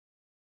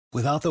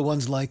Without the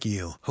ones like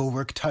you, who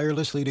work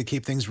tirelessly to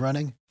keep things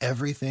running,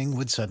 everything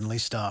would suddenly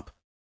stop.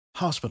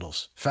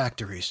 Hospitals,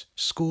 factories,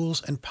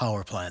 schools, and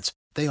power plants,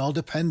 they all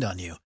depend on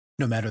you.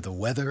 No matter the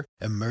weather,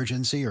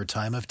 emergency, or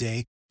time of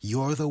day,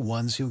 you're the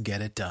ones who get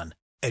it done.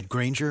 At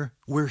Grainger,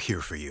 we're here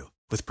for you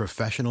with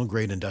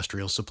professional-grade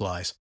industrial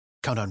supplies.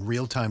 Count on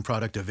real-time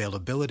product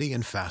availability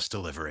and fast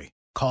delivery.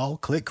 Call,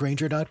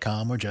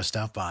 clickgrainger.com, or just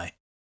stop by.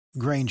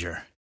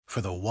 Grainger, for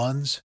the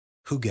ones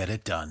who get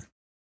it done.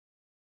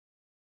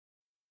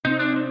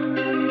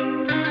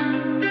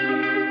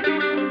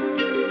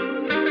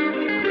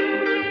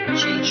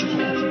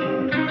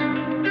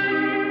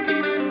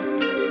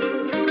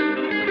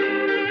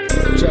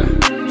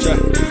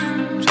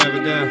 Chop it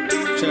down,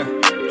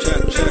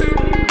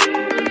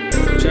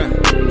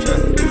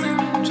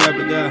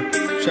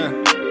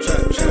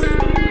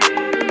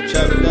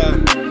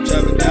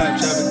 chop it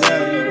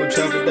down, you gon'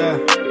 chop it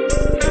down.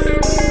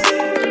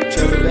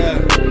 Chop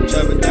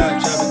it down,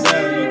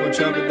 you gon'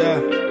 chop it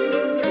down.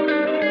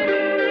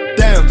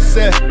 Damn,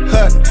 set,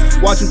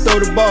 watch him throw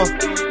the ball,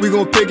 we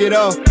gon' pick it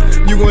off.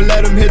 You gon'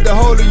 let him hit the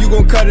hole or you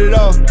gon' cut it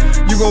off.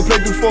 You gon' play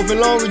through fourth and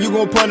long or you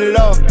gon' punt it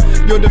off.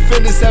 Your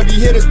defenders, heavy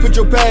hitters, put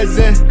your pads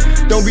in.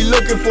 Don't be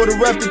looking for the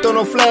ref to throw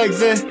no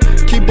flags in.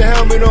 Keep the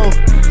helmet on,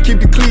 keep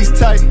the cleats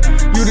tight.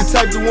 You the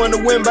type to want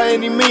to win by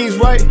any means,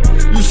 right?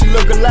 You should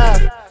look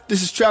alive.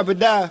 This is Trap or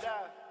Dive.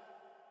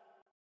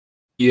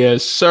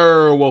 Yes,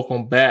 sir.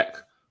 Welcome back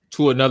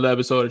to another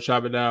episode of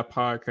Trap or Dive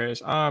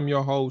Podcast. I'm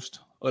your host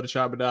of the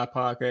Trap or Dive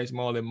Podcast,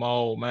 Marlon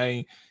Maul,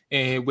 man.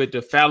 And here with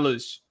the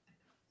fellas,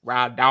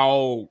 Ride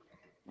Dog.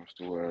 What's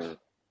the word?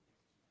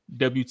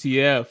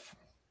 WTF.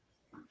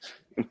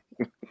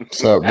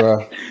 What's up,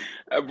 bro?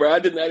 Bro, I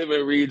did not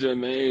even read your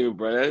name,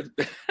 bro.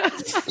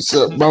 What's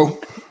up, bro?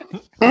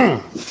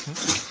 Yeah,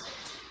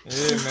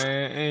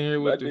 man. And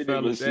here with the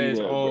fellas, as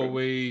that,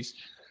 always.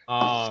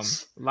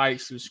 Like,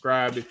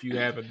 subscribe if you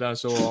haven't done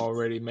so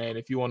already, man.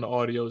 If you on the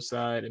audio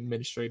side,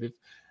 administratively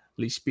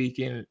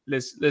speaking,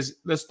 let's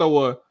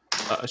throw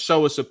a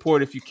show of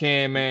support if you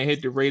can, man.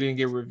 Hit the rating,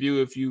 get a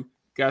review if you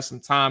got some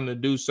time to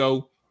do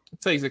so.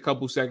 It takes a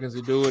couple seconds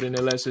to do it, and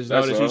it lets us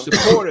know that you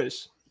support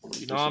us.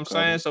 You know what I'm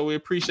saying? So we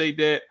appreciate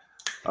that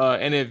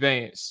in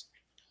advance.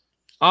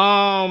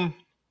 What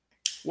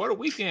a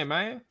weekend,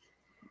 man.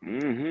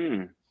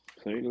 Mm-hmm.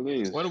 Say the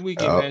least. What a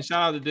weekend, man.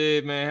 Shout out to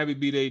Dave, man. Happy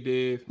B-Day,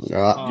 Dave. You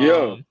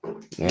know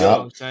what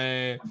I'm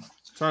saying?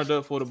 Turned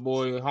up for the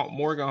boy.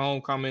 Morgan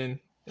homecoming,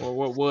 or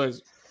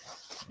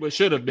what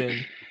should have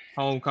been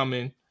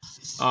homecoming.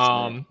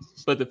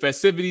 But the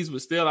festivities were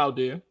still out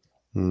there.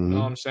 Mm-hmm. You know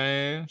what I'm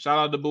saying? Shout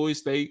out to Bowie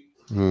State.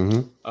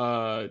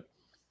 Mm-hmm.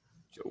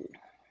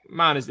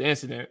 Minus the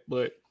incident,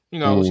 but you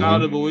know, shout out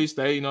to Bowie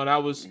State. You know,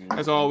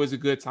 that's always a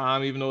good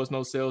time, even though it's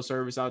no cell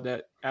service out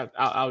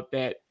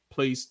that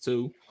place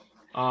too.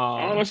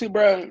 Honestly,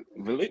 bro,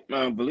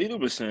 Valita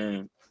was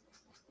saying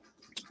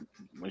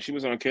when she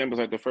was on campus,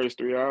 like the first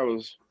 3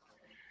 hours,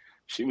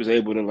 she was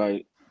able to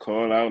like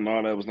call out and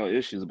all that. Was no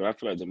issues. But I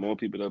feel like the more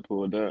people that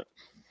pulled up,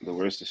 the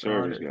worse the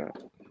service got.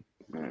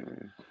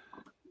 Man.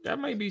 That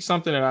might be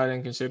something that I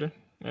didn't consider.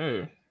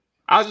 Yeah.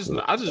 I just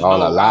all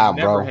know alive, I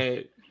never bro.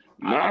 had.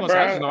 Nah,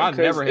 I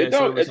never had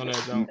service on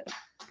that jump.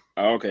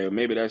 Okay,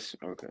 maybe that's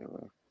okay.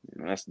 Well,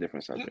 that's the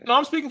difference. No,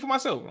 I'm speaking for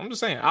myself. I'm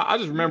just saying. I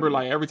just remember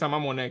like every time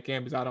I'm on that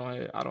campus, I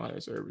don't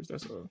have service.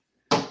 That's all.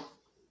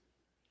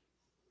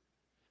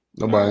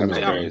 Nobody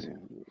knows. Crazy.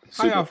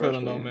 How y'all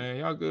feeling though, man?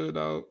 Y'all good,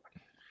 dog?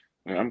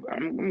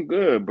 I'm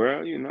good,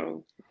 bro. You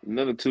know,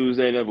 another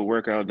Tuesday, another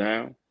workout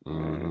down.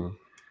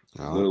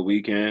 Good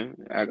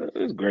weekend. It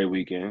was a great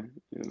weekend.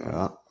 You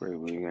know, great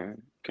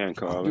weekend. Can't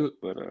call it,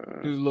 but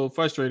he was a little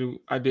frustrated.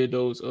 I did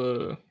those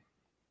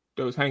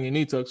hanging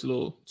knee tucks a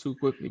little too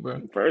quickly,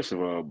 bro. First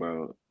of all,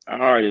 bro, I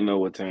already know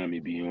what time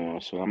you be on,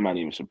 so I'm not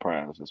even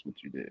surprised that's what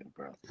you did,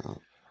 bro.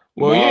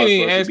 Well,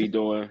 you ain't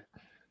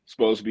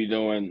supposed to be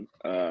doing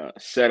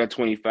set of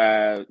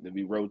 25, then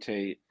we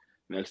rotate.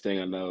 Next thing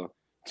I know,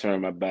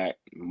 turn my back.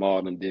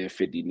 Marlon did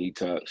 50 knee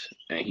tucks,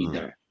 and he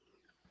done.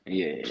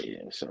 Yeah.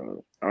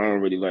 So I don't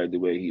really like the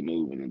way he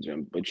moving in the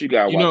gym, but you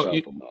gotta watch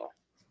out for Marlon.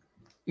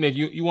 Nick,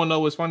 you want to know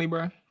what's funny,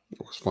 bro?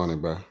 What's funny,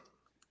 bro?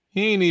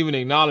 He ain't even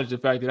acknowledged the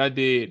fact that I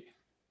did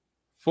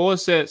 4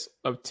 sets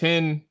of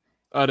 10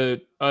 of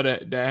the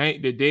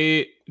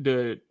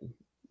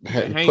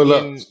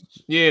hanging,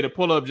 the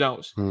pull-up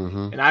jumps.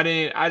 And I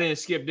didn't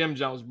skip them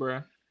jumps,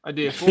 bro. I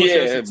did 4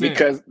 sets of 10.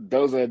 Because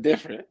those are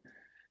different.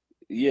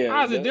 Yeah.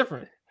 How's it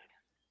different?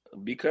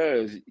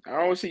 Because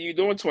I don't see you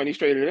doing 20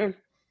 straight of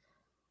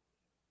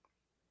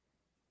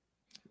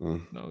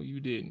them. No, you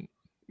didn't.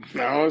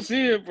 I don't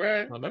see it,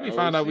 bro. Well, let me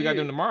find out. We got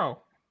them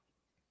tomorrow.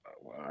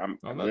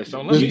 Well, just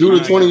do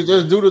the 20.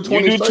 Just do the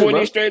 20. You do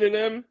 20 straight of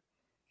them,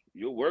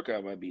 your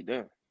workout might be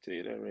done. Tell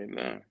you that right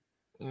now.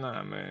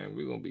 Nah, man,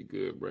 we're gonna be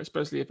good, bro.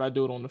 Especially if I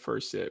do it on the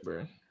first set,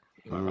 bro.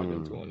 I'll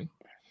do 20.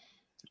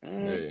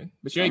 Yeah.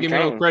 But you ain't giving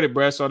me no credit,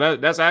 bro. So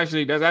that's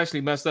actually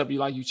messed up.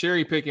 You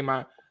cherry picking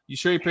my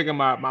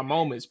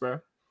moments, bro.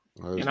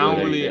 And I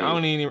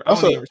don't even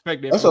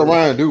respect that. That's what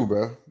Ryan do,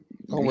 bro.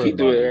 Don't worry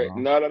about it, bro.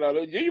 No.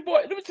 Your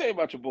boy. Let me tell you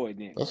about your boy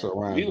then. That's what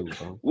Ryan do,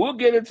 bro. We'll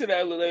get into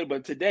that a little later.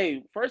 But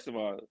today, first of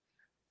all,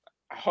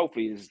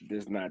 hopefully this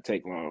does not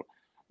take long.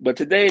 But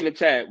today in the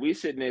chat, we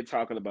sitting there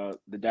talking about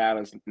the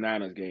Dallas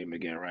Niners game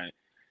again, right?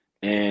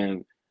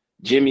 And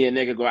Jimmy and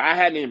nigga go, I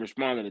hadn't even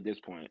responded at this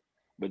point,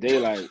 but they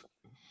like,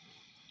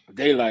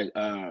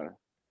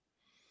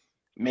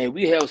 man,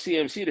 we held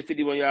CMC to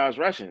 51 yards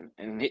rushing,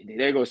 and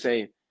they go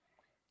say,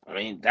 I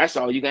mean, that's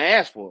all you can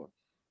ask for.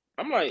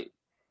 I'm like,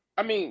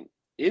 I mean,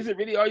 is it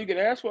really all you can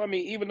ask for? I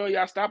mean, even though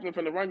y'all stopped them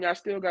from the run, y'all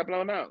still got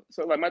blown out.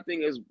 So like, my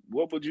thing is,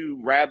 what would you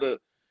rather?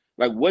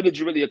 Like, what did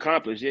you really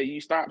accomplish? Yeah,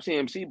 you stopped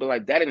CMC, but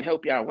like that didn't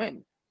help y'all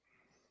win.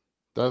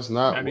 That's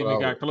not. I mean, they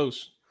got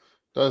close.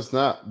 That's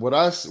not what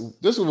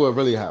this is what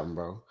really happened,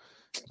 bro.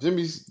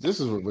 This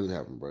is what really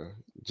happened, bro.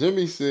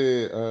 Jimmy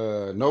said,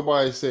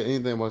 nobody said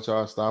anything about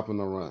y'all stopping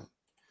the run.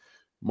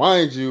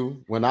 Mind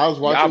you, when I was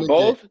watching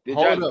y'all both,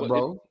 hold up,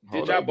 bro.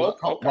 Did y'all both?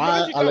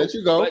 Ryan, I'll let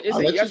you go. But is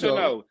it yes or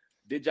no?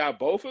 Did y'all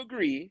both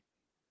agree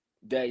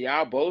that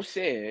y'all both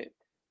said,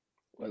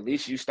 well, at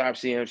least you stopped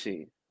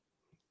CMC?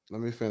 Let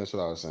me finish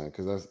what I was saying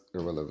because that's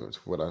irrelevant to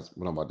what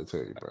I'm about to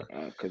tell you, bro.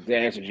 Because the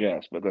answer is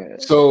yes, but go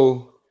ahead.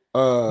 So,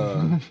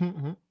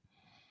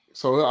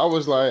 so I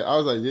was like,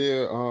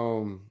 yeah.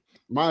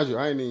 Mind you,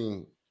 I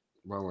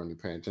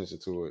wasn't paying attention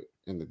to it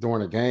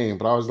during the game,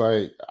 but I was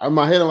like, in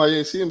my head, I'm like,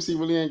 yeah, CMC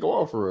really ain't go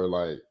off for real.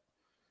 Like,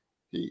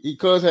 he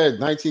had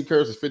 19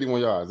 carries for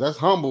 51 yards. That's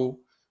humble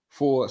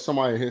for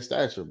somebody his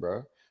stature,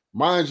 bro.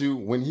 Mind you,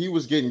 when he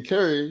was getting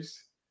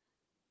carries,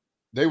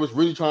 they was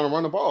really trying to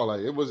run the ball.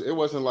 Like it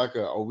wasn't like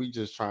we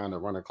just trying to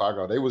run the clock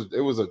out. It was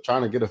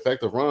trying to get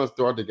effective runs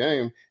throughout the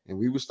game, and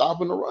we were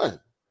stopping the run.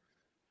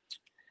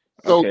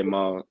 So okay,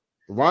 Mom.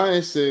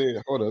 Ryan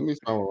said, hold on, let me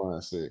find what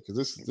Ryan said because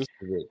this is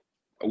good.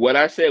 What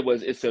I said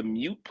was it's a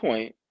mute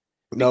point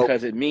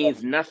because it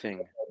means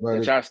nothing.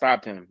 That y'all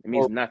stopped him. It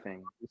means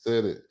nothing. He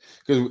said it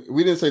because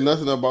we didn't say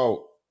nothing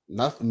about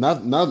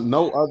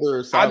no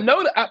other side. I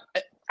know that.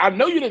 I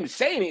know you didn't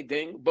say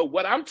anything, but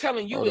what I'm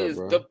telling you is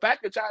the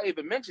fact that y'all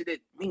even mentioned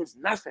it means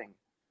nothing.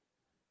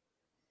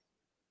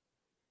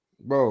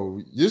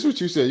 Bro, this is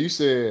what you said. You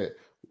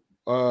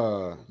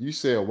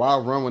said why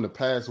run when the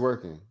pass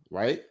working,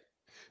 right?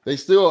 They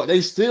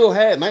still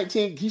had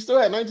 19. He still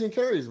had 19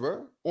 carries,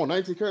 bro. On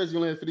 19 carries, he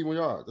only had 51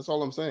 yards. That's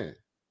all I'm saying.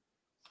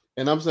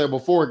 And I'm saying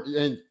before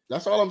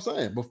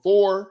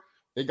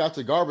they got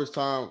to garbage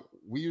time,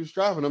 we was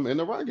driving them in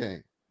the run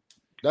game.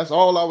 That's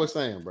all I was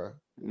saying, bro.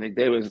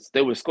 They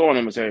were scoring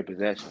almost every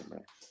possession, bro.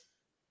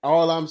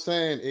 All I'm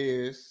saying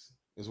is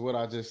what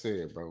I just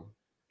said, bro.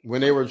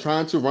 When they were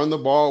trying to run the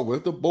ball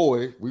with the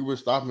boy, we were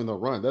stopping the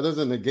run. That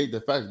doesn't negate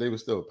the fact that they were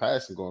still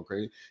passing, going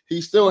crazy.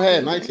 He still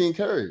had 19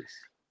 carries.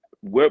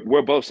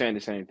 We're both saying the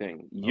same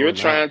thing. You're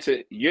trying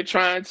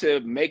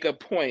to make a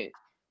point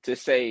to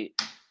say,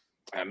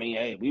 I mean,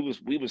 hey, we was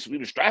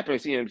strapping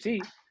CMC.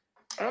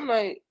 I'm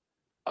like,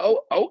 oh,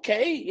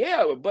 okay,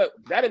 yeah, but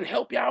that didn't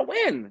help y'all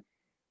win.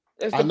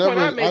 That's the point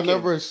I'm making. I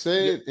never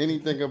said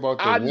anything about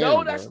the win.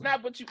 Know that's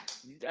not what you.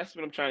 That's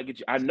what I'm trying to get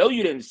you. I know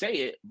you didn't say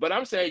it, but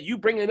I'm saying you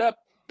bring it up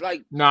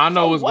like. No, I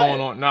know what's going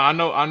on. No, I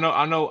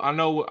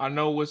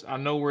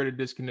know where the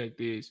disconnect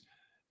is,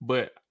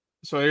 but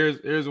so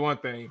here's one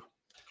thing,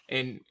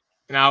 and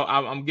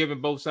I'm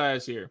giving both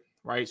sides here,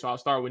 right? So I'll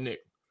start with Nick.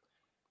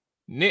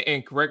 Nick,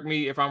 and correct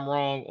me if I'm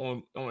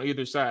wrong on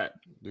either side.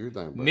 Do you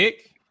think, bro?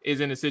 Nick is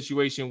in a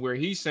situation where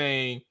he's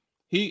saying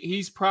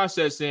he's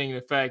processing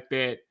the fact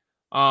that.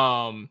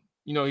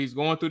 He's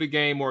going through the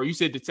game, or you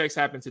said the text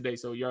happened today.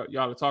 So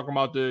y'all are talking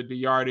about the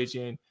yardage,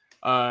 and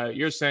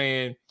you're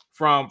saying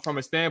from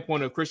a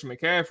standpoint of Christian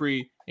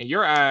McCaffrey, in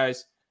your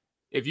eyes,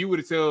 if you were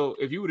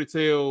to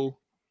tell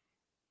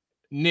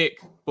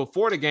Nick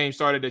before the game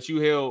started that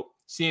you held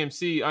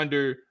CMC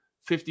under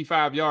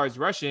 55 yards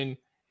rushing,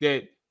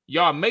 that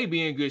y'all may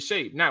be in good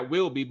shape, not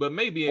will be, but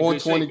maybe in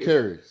good shape. On 20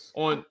 carries.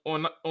 On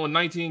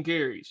 19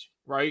 carries,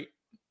 right?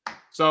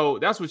 So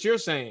that's what you're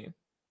saying.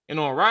 And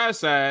on Ryan's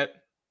side,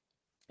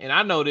 and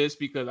I know this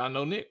because I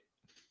know Nick.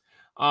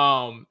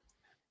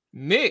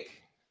 Nick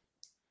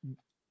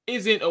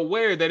isn't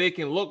aware that it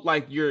can look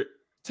like you're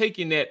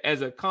taking that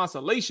as a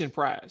consolation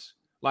prize.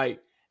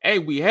 Like, hey,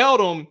 we held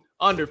him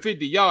under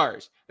 50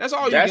 yards. That's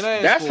all you can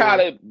ask that's for.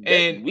 How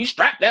we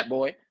strapped that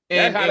boy.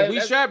 And we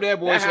strapped that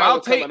boy. So I'll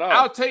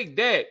take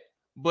that.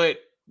 But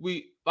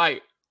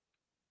I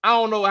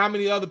don't know how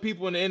many other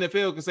people in the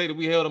NFL can say that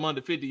we held him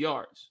under 50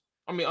 yards.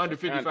 I mean, under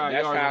 55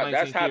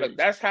 yards.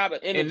 That's how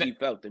the energy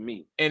felt to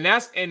me. And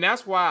that's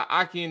why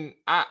I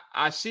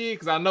see it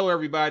because I know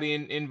everybody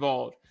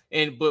involved.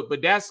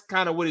 But that's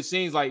kind of what it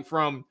seems like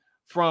from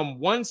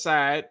one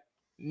side.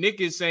 Nick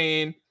is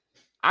saying,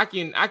 I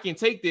can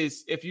take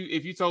this if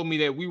you told me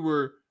that we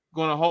were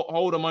going to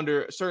hold them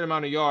under a certain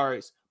amount of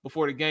yards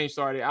before the game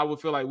started, I would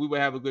feel like we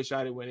would have a good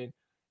shot at winning.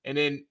 And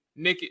then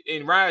Nick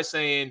and Ryan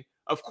saying,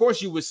 of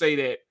course you would say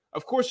that.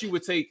 Of course you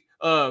would take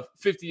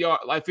 50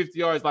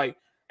 yards like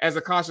as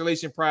a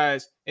consolation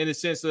prize in the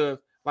sense of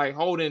like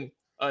holding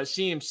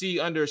CMC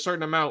under a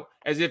certain amount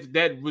as if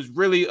that was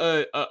really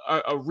a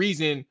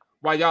reason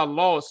why y'all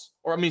lost,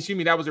 or I mean, excuse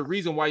me, that was a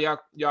reason why y'all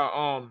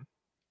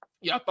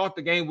thought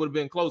the game would have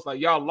been close. Like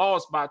y'all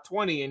lost by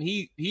 20, and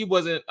he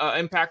wasn't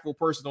an impactful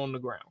person on the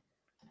ground.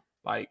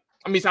 Like,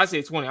 I mean, so I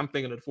said 20. I'm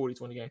thinking of the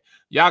 40-20 game.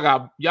 Y'all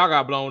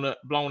got blown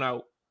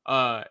out.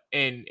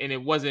 And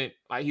it wasn't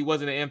like he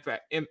wasn't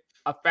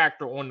a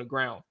factor on the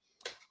ground.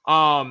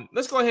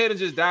 Let's go ahead and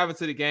just dive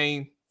into the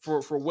game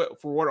for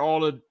what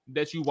all of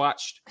that you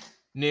watched,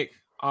 Nick.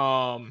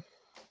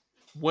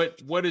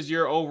 What is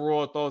your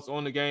overall thoughts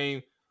on the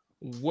game?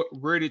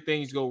 Where did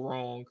things go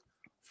wrong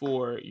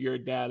for your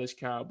Dallas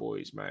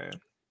Cowboys, man?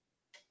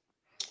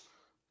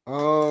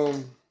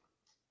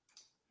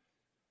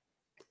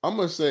 I'm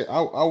gonna say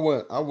I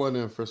wasn't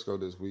in Frisco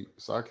this week,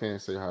 so I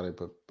can't say how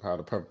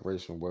the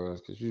preparation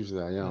was, because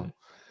usually I am.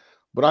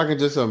 But I can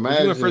just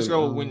imagine. You in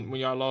Frisco when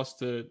y'all lost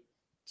to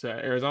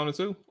Arizona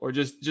too, or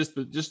just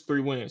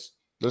 3 wins?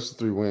 Just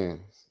 3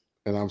 wins,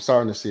 and I'm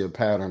starting to see a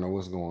pattern of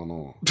what's going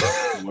on.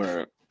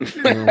 Word.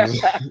 I'm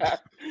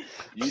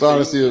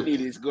starting to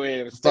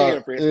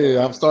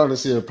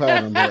see a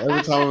pattern. Bro.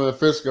 Every time I'm in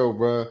Frisco,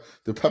 bro,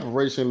 the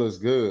preparation looks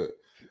good.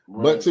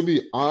 Right. But to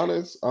be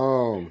honest,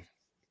 from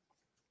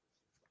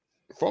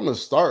the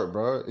start,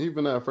 bro,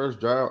 even that first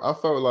drive, I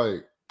felt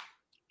like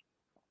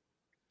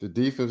the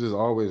defense is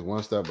always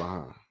one step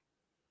behind,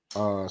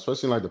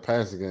 especially like the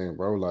passing game,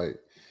 bro. Like,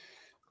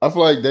 I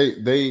feel like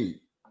they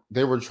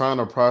were trying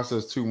to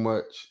process too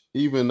much,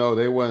 even though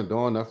they wasn't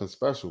doing nothing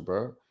special,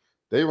 bro.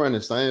 They ran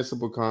the same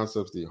simple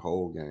concepts the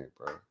whole game,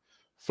 bro.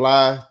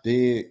 Fly,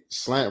 dig,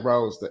 slant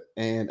routes,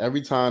 and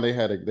every time they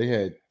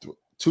had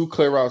 2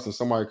 clear routes and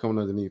somebody coming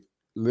underneath,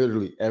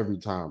 literally every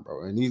time,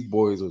 bro. And these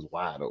boys was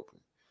wide open.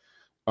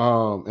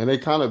 And they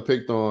kind of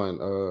picked on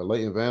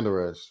Leighton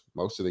Vander Esch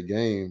most of the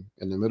game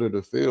in the middle of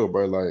the field,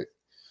 bro. Like,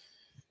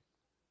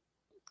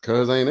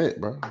 cuz ain't it,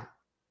 bro.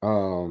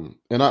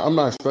 And I'm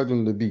not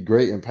expecting them to be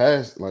great in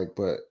pass, like,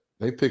 but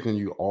they picking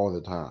you all the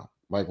time.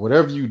 Like,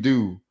 whatever you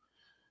do,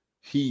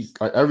 he's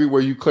like,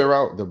 everywhere you clear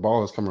out, the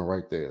ball is coming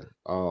right there.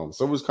 So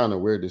it was kind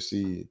of weird to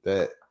see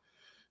that.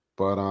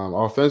 But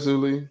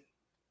offensively,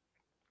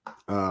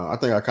 I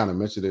think I kind of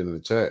mentioned it in the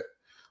chat.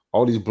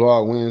 All these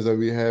blowout wins that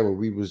we had where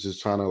we was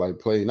just trying to like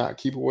play, not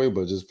keep away,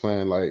 but just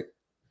playing like,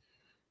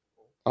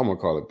 I'm going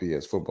to call it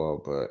BS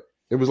football, but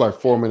it was like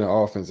 4-minute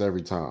offense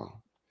every time.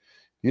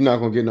 You're not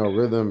going to get no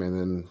rhythm. And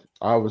then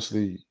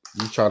obviously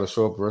you try to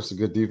show up against a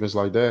good defense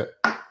like that.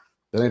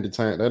 That ain't the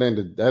time. That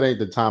ain't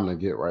the time to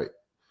get right.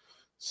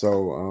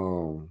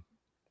 So,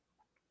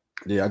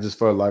 yeah, I just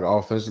felt like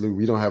offensively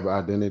we don't have an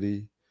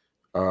identity.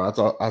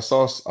 I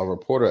saw a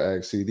reporter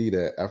ask CD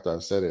that after I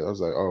said it. I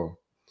was like, oh,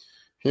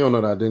 he don't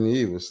know that I didn't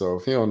either. So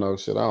if he don't know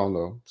shit, I don't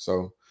know.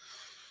 So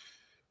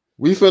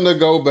we finna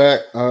go back.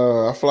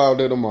 I fly out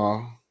there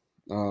tomorrow.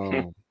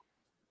 You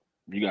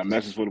got a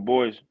message for the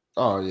boys?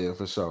 Oh yeah,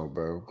 for sure,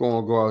 bro.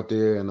 Go out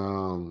there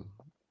and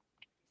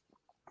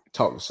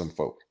talk to some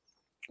folk.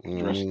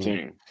 Dress the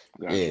team.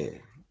 Yeah.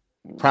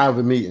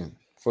 Private meeting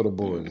for the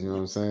boys, you know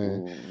what I'm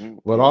saying?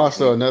 But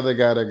also another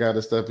guy that got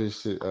to step his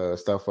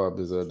stuff up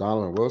is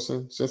Donovan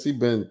Wilson. Since he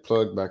been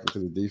plugged back into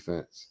the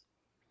defense,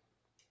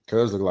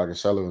 Cuz look like a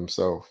shell of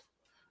himself.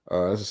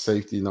 That's a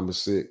safety number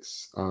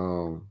 6.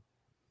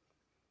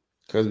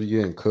 Cuz be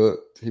getting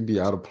cooked. He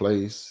be out of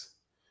place.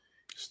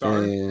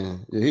 Starter.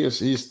 And yeah,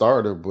 he's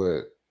starter,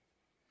 but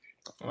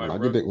when I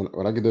get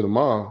there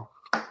tomorrow,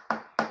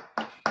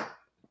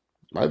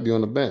 might be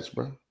on the bench,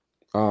 bro.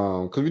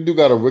 Because we do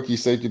got a rookie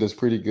safety that's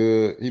pretty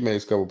good. He made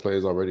a couple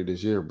plays already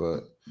this year,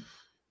 but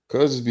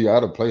Cuz just be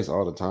out of place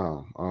all the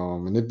time.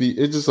 And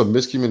it's just a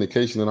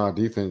miscommunication in our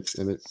defense,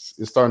 and it's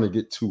starting to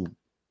get too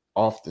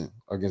often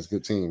against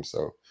good teams.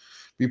 So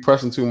be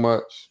pressing too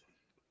much.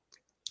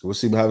 We'll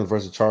see what happens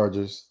versus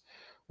Chargers.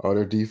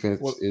 Their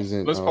defense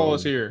isn't. Let's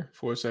pause here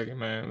for a second,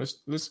 man.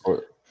 Let's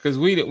because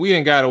we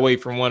didn't got away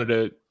from one of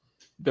the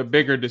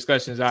bigger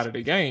discussions out of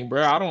the game,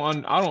 bro. I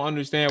don't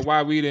understand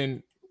why we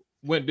didn't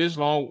went this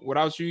long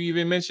without you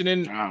even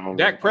mentioning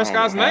Dak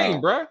Prescott's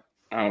name, bro.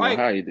 I don't know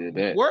how you did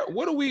that.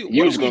 What are we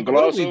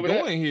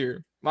doing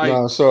here? Like,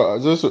 no, so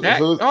just hold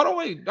on.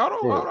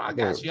 I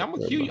got you. I'm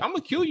gonna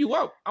cue you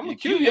up. I'm gonna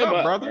cue you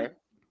up, brother.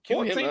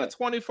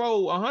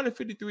 14-24,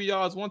 153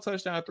 yards, 1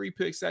 touchdown, 3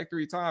 picks, sack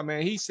 3 times.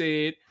 Man, he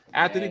said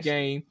after the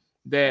game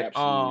that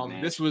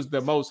this was the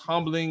most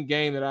humbling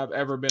game that I've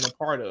ever been a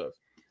part of.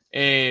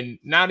 And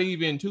not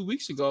even 2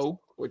 weeks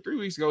ago or 3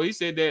 weeks ago, he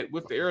said that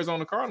with the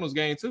Arizona Cardinals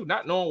game too,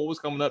 not knowing what was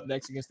coming up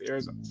next against the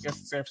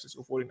San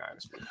Francisco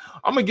 49ers.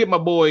 I'm gonna get my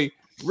boy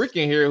Rick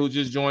in here who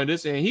just joined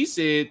us, and he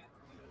said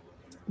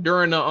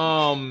during the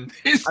I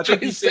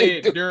think he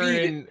said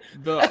during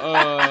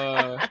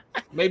the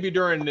maybe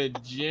during the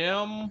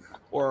gym,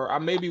 or I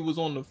maybe was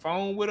on the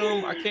phone with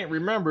him. I can't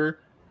remember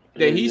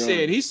that he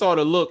said he saw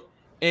the look,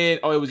 and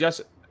it was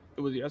yesterday.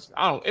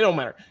 It don't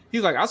matter.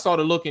 He's like, I saw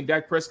the look in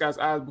Dak Prescott's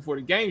eyes before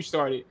the game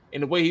started,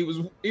 and the way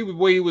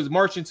he was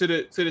marching to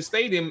the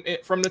stadium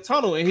from the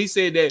tunnel, and he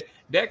said that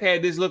Dak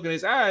had this look in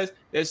his eyes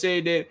that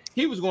said that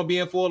he was going to be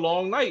in for a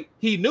long night.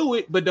 He knew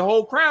it, but the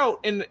whole crowd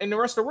and the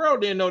rest of the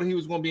world didn't know that he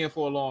was going to be in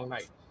for a long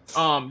night.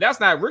 That's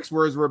not Rick's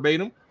words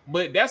verbatim,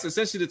 but that's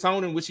essentially the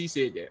tone in which he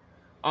said that.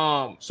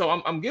 So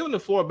I'm giving the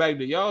floor back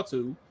to y'all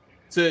two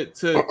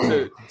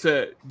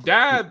to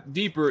dive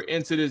deeper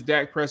into this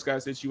Dak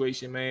Prescott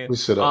situation, man.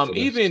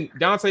 Even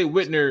Dante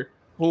Whitner,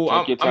 who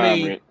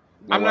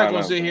I'm not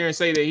going to sit here and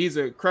say that he's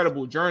a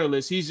credible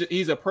journalist.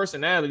 He's a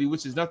personality,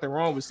 which is nothing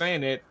wrong with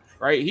saying that,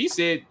 right? He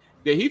said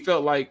that he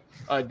felt like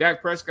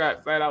Dak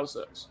Prescott flat out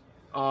sucks.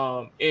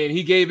 And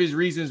he gave his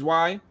reasons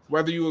why.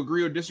 Whether you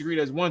agree or disagree,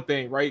 that's one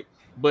thing, right?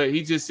 But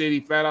he just said he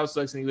flat out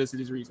sucks, and he listed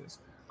his reasons.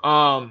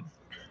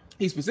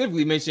 He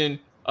specifically mentioned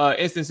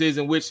instances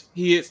in which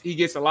he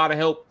gets a lot of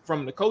help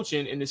from the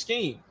coaching and the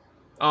scheme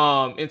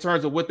in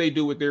terms of what they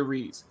do with their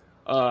reads.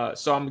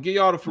 So I'm gonna give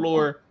y'all the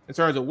floor in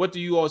terms of what do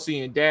you all see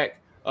in Dak?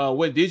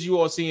 What did you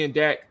all see in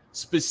Dak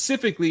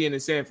specifically in the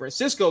San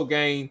Francisco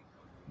game?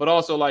 But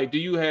also, like, do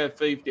you have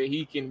faith that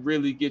he can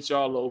really get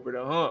y'all over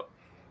the hump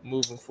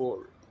moving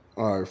forward?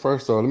 All right,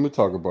 first of all, let me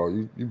talk about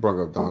you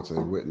brought up Dante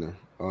Whitner.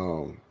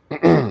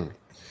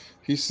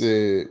 He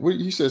said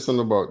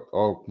something about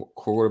all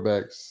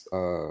quarterbacks.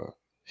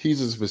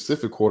 He's a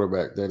specific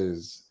quarterback that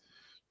is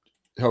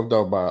helped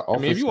out by offensive.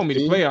 I mean, if you want me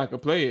to play, I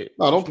could play it.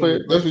 No, don't play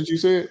it. That's what you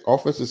said.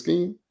 Offensive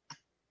scheme.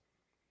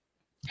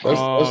 That's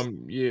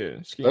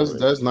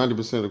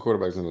 90% of the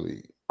quarterbacks in the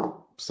league.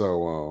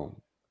 So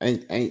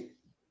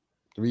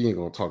we ain't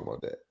gonna talk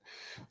about that.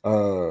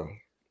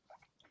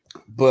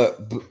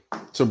 But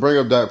to bring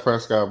up Dak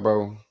Prescott,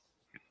 bro.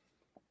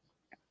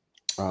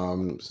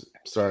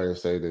 Sorry to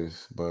say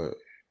this, but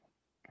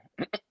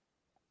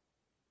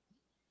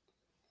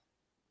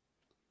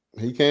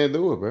he can't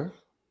do it,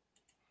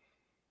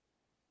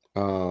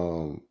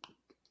 bro.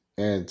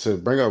 And to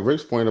bring up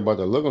Rick's point about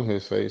the look on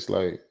his face,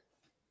 like,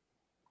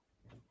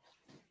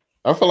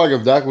 I feel like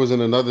if Dak was on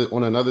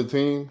another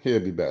team,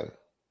 he'd be better.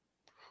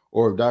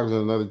 Or if Dak was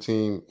on another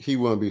team, he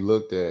wouldn't be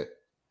looked at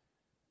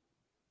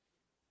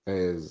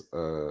as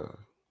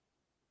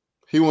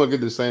he wouldn't get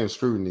the same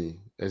scrutiny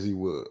as he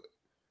would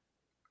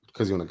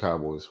because he's on the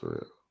Cowboys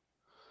for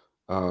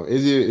real.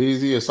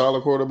 Is he a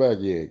solid quarterback?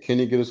 Yeah. Can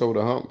he get us over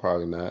the hump?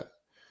 Probably not.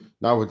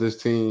 Not with this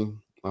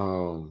team.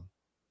 Well,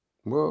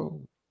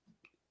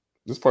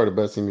 this is probably the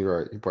best team he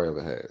probably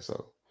ever had.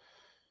 So,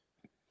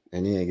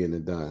 and he ain't getting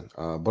it done.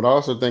 But I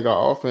also think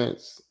our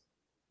offensive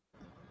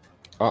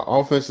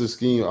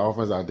scheme,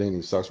 offensive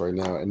identity sucks right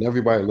now, and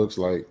everybody looks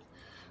like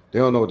they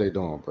don't know what they're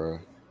doing, bro.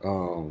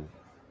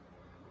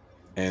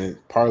 And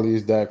partly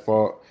it's Dak's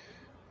fault,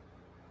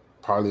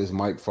 partly it's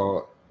Mike's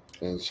fault,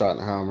 and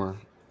Schottenheimer.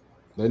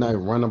 They're not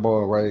even running the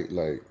ball right.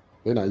 Like,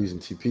 they're not using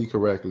TP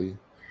correctly.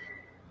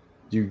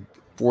 You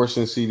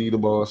forcing CD the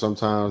ball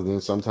sometimes, then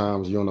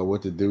sometimes you don't know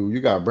what to do.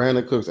 You got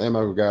Brandon Cooks and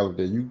Michael Gallup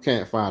that you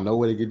can't find no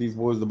way to get these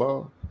boys the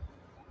ball.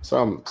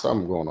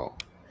 Something going on.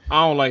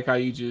 I don't like how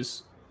you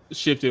just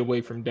shifted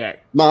away from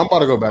Dak. No, I'm about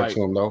to go back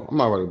to him, though. I'm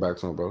not going to go back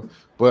to him, bro.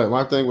 But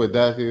my thing with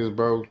Dak is,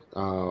 bro,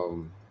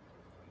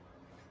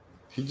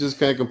 he just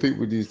can't compete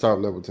with these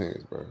top-level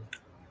teams, bro.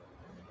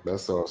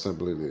 That's how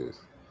simple it is.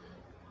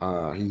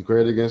 He's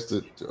great against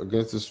the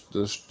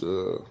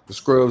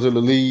scrubs of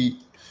the league.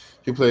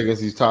 He play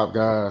against these top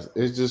guys.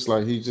 It's just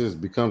like he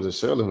just becomes a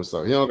shell of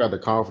himself. He don't got the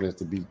confidence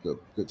to beat a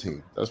good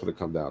team. That's what it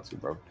comes down to,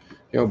 bro.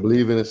 He don't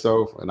believe in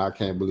himself, and I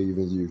can't believe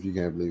in you if you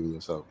can't believe in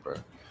yourself, bro.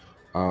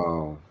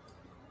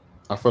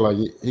 I feel like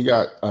he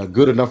got a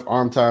good enough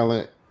arm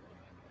talent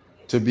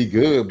to be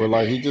good, but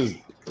like he just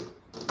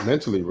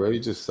mentally, bro, he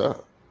just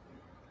sucks.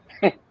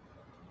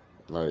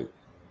 Like,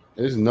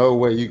 there's no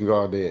way you can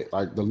go out there.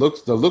 Like the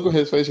look on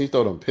his face, he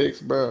throw them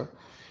picks, bro.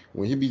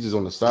 When he be just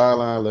on the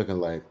sideline looking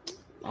like,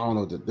 I don't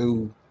know what to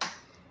do,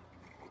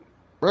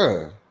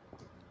 bruh.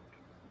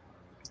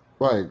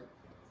 Like,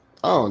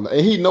 I don't know.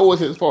 And he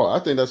knows it's his fault.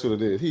 I think that's what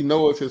it is. He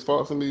knows it's his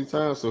fault so many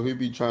times, so he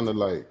be trying to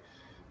like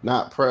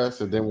not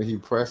press, and then when he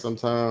press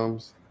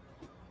sometimes,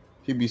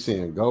 he be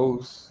seeing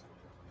ghosts.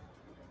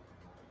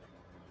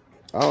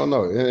 I don't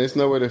know. It's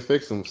no way to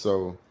fix him.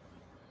 So,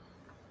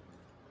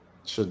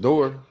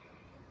 Shador,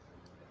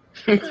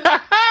 if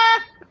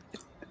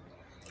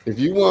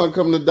you want to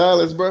come to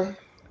Dallas, bro.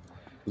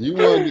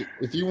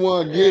 If you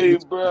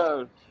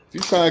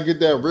try to get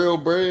that real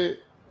bread,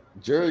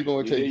 Jerry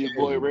gonna take your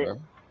boy, bro.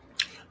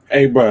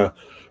 Hey, bro.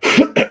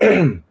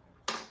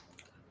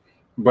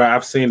 Bro,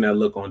 I've seen that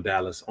look on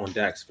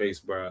Dak's face,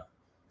 bro,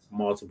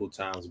 multiple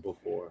times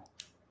before.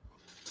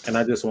 And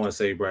I just want to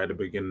say, bro, at the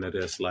beginning of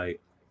this,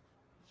 like,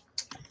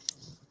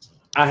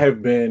 I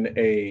have been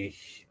a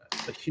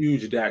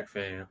huge Dak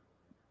fan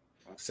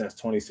since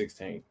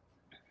 2016.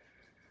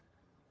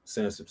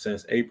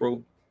 Since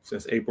April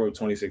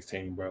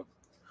 2016, bro.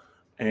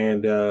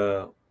 And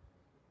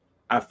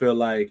I feel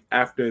like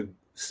after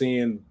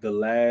seeing the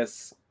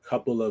last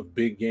couple of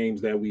big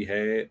games that we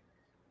had,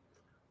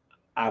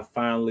 I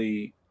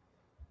finally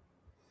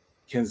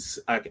can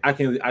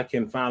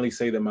finally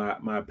say that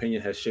my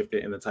opinion has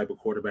shifted in the type of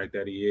quarterback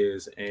that he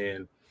is.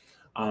 And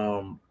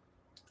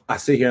I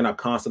sit here and I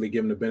constantly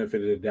give him the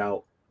benefit of the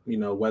doubt, you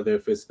know, whether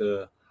if it's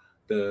the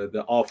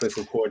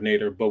offensive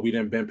coordinator, but we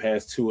didn't been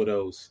past two of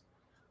those.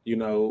 You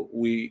know,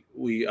 we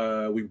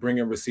bring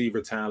in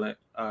receiver talent.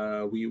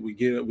 We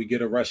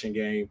get a rushing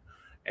game,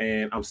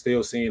 and I'm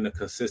still seeing the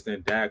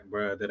consistent Dak,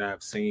 bro, that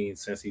I've seen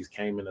since he's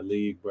came in the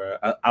league, bro.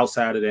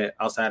 Outside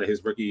of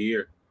his rookie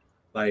year,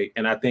 like,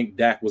 and I think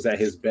Dak was at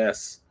his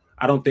best.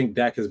 I don't think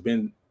Dak has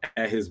been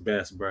at his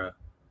best, bro,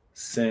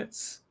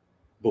 since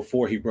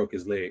before he broke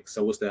his leg.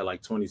 So what's that,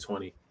 like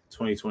 2020,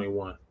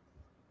 2021?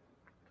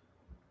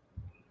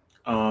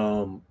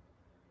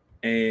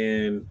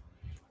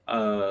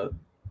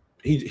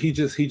 He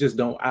just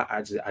don't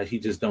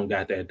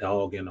got that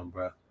dog in him,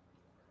 bro.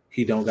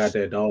 He don't got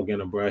that dog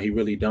in him, bro. He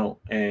really don't.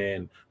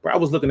 And bro, I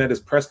was looking at his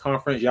press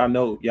conference. Y'all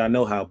know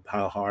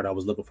how hard I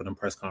was looking for them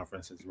press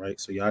conferences, right?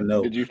 So y'all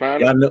know. Did you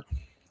find it? Know,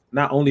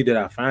 not only did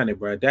I find it,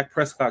 bro, Dak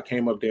Prescott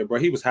came up there, bro.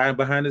 He was hiding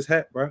behind his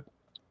hat, bro.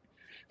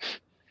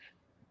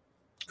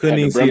 Couldn't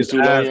even see his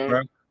eyes,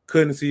 bro.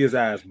 Couldn't see his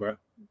eyes, bro.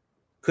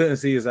 Couldn't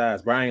see his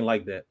eyes, bro. I ain't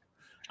like that,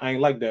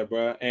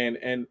 bro.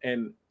 And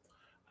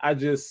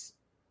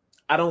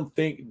I don't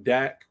think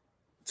Dak,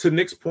 to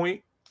Nick's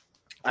point,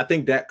 I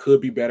think Dak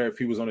could be better if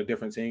he was on a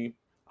different team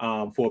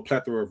for a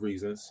plethora of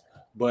reasons.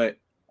 But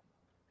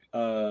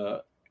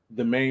the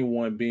main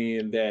one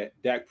being that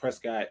Dak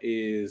Prescott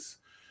is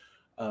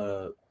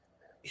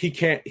he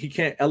can't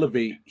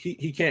elevate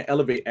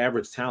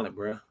average talent,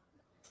 bro.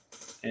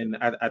 And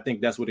I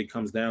think that's what it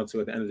comes down to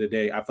at the end of the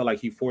day. I feel like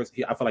he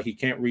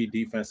can't read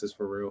defenses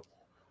for real.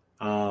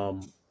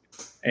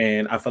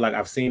 And I feel like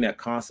I've seen that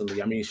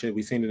constantly. I mean, shit,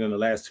 we've seen it in the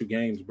last 2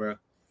 games, bro.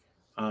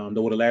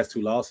 There were the last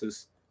 2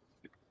 losses.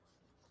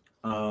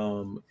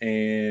 I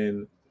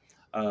feel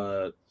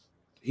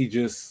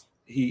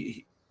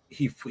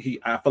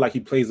like he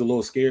plays a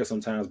little scared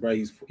sometimes, bro.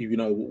 He's, you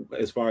know,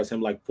 as far as him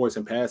like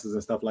forcing passes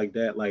and stuff like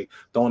that, like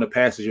throwing the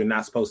passes you're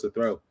not supposed to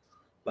throw.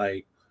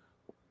 Like,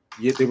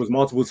 there was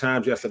multiple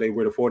times yesterday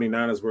where the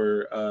 49ers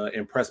were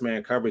in press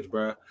man coverage,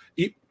 bro.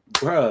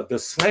 Bro, the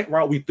slant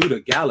route we threw to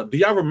Gallup. Do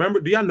y'all remember?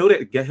 Do y'all know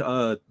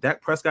that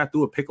Dak Prescott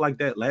threw a pick like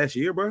that last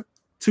year, bro?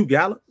 To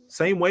Gallup,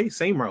 same way,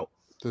 same route.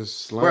 The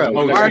slant.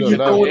 Bro, why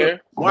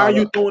are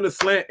you throwing the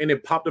slant and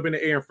it popped up in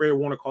the air and Fred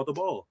Warner caught the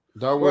ball?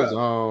 That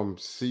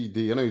was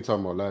CD. I know you're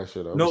talking about last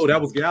year though. No, that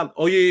was Gallup.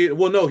 Oh yeah.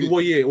 Well, no.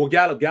 Well,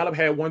 Gallup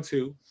had 1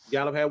 2.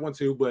 Gallup had 1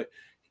 2. But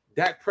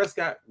Dak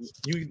Prescott,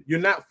 you're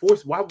not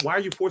forced. Why are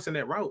you forcing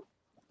that route?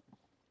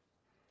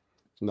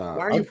 Nah.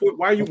 Why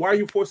are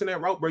you forcing that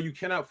route, bro? You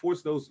cannot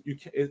force those.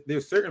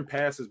 There's certain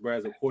passes, bro,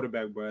 as a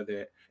quarterback, bro,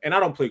 that, and I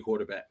don't play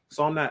quarterback,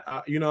 so I'm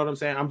not. You know what I'm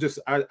saying?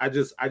 I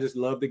just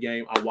love the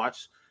game. I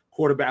watch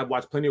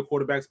plenty of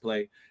quarterbacks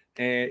play,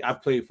 and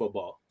I've played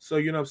football. So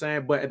you know what I'm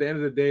saying? But at the end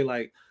of the day,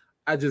 like,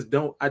 I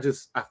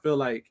feel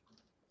like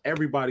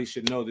everybody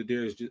should know that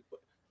there's just,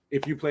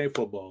 if you play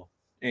football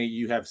and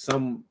you have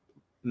some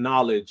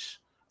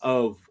knowledge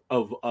of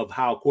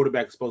how a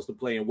quarterback is supposed to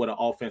play and what an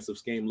offensive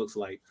scheme looks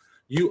like,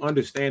 you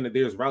understand that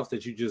there's routes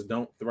that you just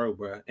don't throw,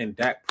 bro. And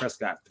Dak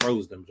Prescott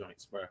throws them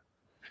joints, bro.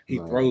 He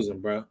throws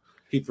them, bro.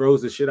 He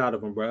throws the shit out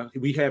of them, bro.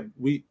 We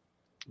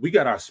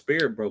got our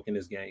spirit broke in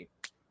this game.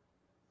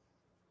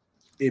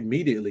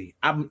 Immediately,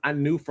 I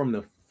knew from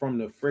the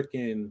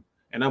freaking,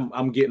 and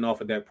I'm getting off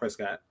of Dak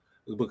Prescott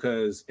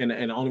because, and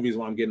the only reason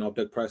why I'm getting off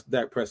Dak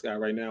Prescott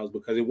right now is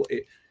because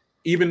it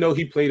even though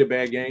he played a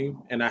bad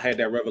game and I had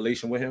that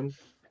revelation with him,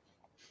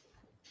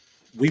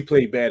 we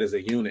played bad as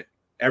a unit.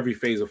 Every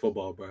phase of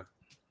football, bro.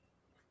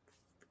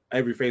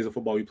 Every phase of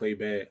football we played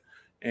bad,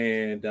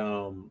 and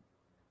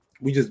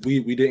we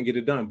didn't get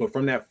it done. But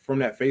from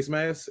that face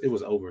mask, it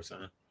was over,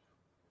 son.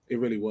 It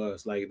really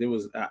was. Like, there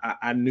was,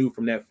 I knew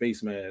from that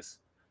face mask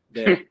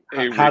that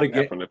how to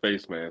get from the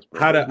face mask,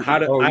 bro.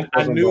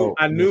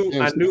 I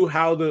knew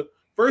how the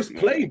first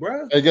play,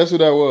 bro. Hey, guess who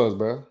that was,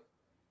 bro?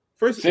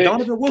 First,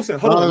 Donovan Wilson.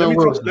 Hold on,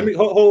 let me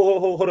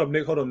hold up,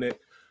 Nick.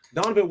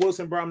 Donovan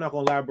Wilson, bro. I'm not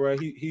gonna lie, bro.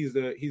 He's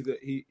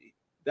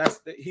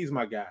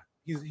my guy.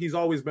 He's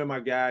always been my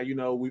guy. You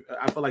know,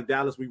 I feel like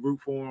Dallas, we root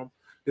for him.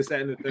 This,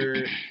 that, and the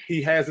third.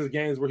 He has his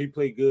games where he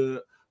played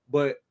good,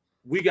 but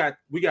we got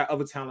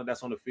other talent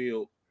that's on the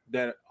field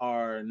that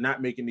are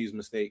not making these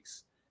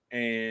mistakes,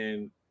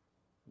 and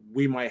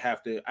we might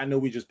have to. I know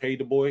we just paid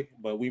the boy,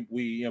 but we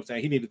you know what I'm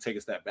saying, he need to take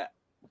a step back.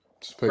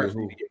 First,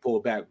 need to get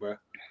pulled back, bro.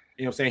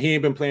 You know what I'm saying? He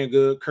ain't been playing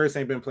good. Curse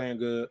ain't been playing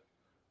good.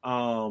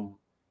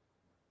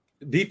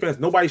 Defense,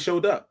 nobody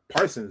showed up.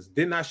 Parsons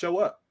did not show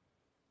up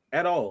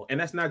at all, and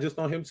that's not just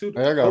on him too.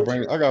 Hey, I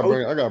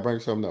gotta bring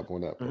something up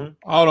on that.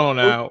 Mm-hmm. Hold on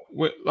now.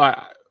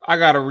 I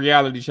got a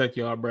reality check,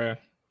 y'all, bro.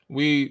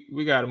 We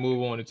got to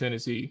move on to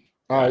Tennessee.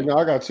 All right, now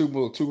I got two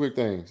quick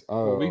things.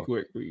 Be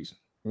quick, please.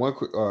 One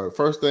quick.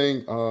 First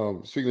thing.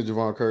 Speaking of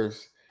Javon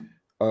Curse,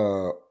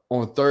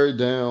 on third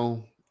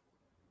down,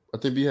 I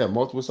think we had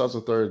multiple shots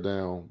on third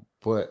down,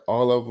 but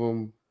all of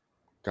them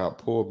got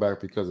pulled back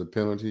because of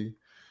penalty,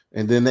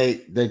 and then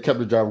they kept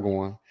the drive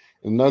going.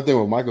 Another thing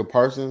with Michael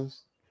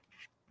Parsons,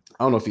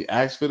 I don't know if he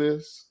asked for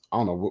this. I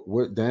don't know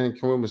what Dan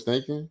Quinn was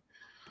thinking,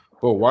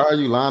 but why are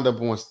you lined up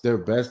on their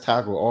best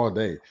tackle all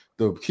day?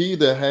 The key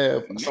to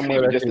have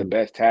somewhere just the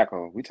best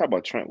tackle. We talk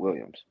about Trent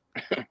Williams.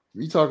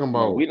 You talking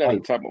about we not like,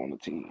 even top on the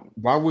team.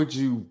 why would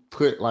you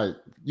put like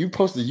you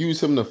supposed to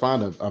use him to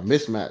find a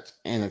mismatch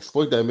and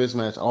exploit that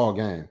mismatch all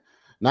game,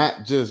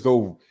 not just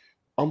go.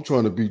 I'm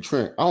trying to beat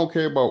Trent. I don't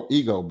care about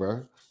ego,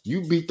 bro.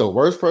 You beat the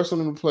worst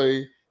person in the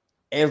play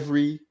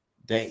every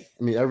day.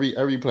 I mean,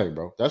 every play,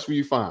 bro. That's where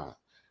you find.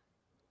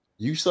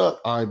 You suck.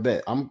 I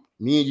bet. I'm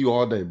me and you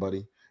all day,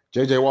 buddy.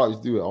 JJ Watt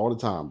used to do it all the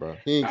time, bro.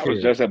 He ain't I care.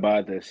 was just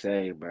about to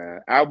say, bro.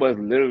 I was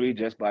literally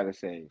just about to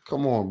say.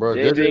 Come on, bro.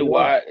 JJ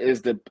Watt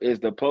is the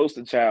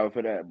poster child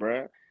for that,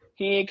 bro.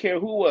 He ain't care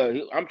who was.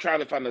 I'm trying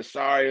to find the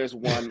sorriest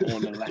one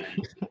on the line,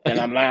 and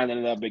I'm lining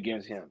it up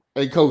against him.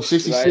 Hey, coach,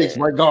 66,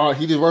 my God,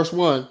 he the worst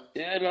one.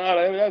 Yeah,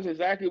 no, that's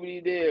exactly what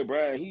he did,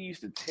 bro. He used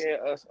to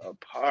tear us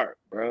apart,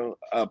 bro.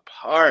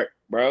 Apart,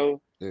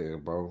 bro. Yeah,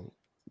 bro.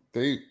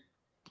 I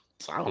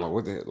don't know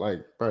what the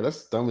like, bro.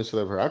 That's the dumbest shit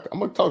I've heard. I'm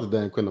gonna talk to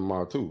Dan Quinn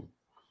tomorrow too.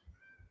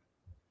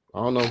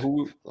 I don't know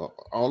who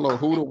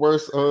the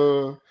worst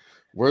lineman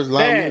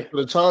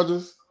for the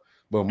Chargers,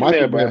 but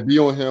Michael better be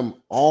on him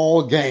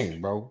all game,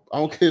 bro. I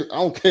don't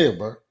care,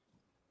 bro.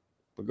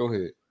 But go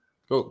ahead.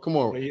 Come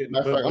on. I'm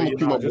gonna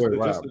keep my boy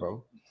Rob,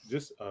 bro.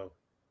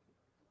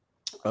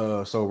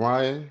 So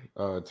Ryan,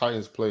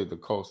 Titans played the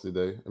Colts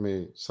today. I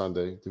mean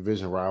Sunday,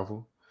 division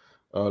rival,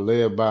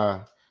 led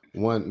by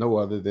no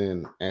other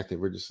than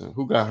Anthony Richardson,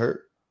 who got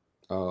hurt.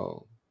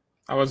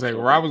 I was like,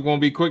 Rob was going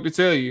to be quick to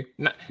tell you,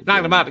 knocked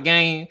him out the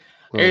game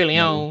early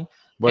on.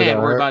 But ain't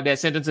worry about that.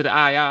 Sent him to the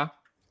IR,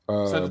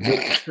 to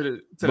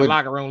the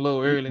locker room a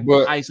little early.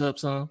 But ice up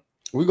some.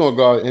 We're gonna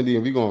go out Indy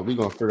and we're gonna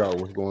figure out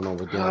what's going on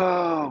with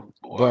them.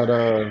 But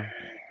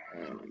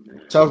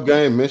tough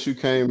game. Minshew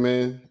came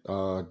in,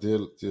 did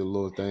a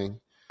little thing.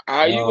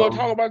 Are you gonna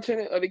talk about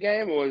the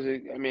game, or is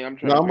it? I mean, I'm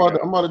trying. No, I'm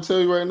about to tell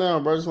you right now,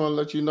 bro. I just want to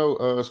let you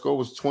know. Score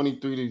was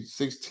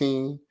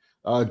 23-16.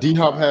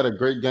 D-Hop had a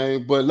great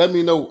game, but let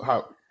me know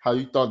how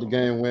you thought the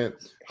game went,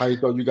 how you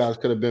thought you guys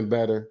could have been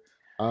better,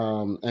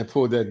 and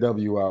pulled that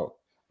W out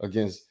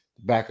against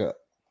backup.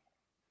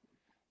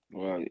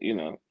 Well,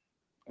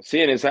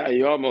 seeing as how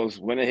you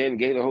almost went ahead and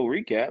gave the whole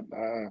recap,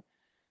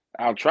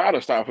 I'll try to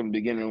start from the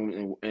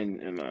beginning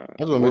and I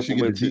just want to make sure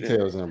you get the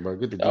details in, bro.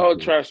 Get the details. Oh,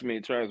 trust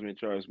me.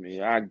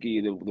 I'll give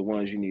you the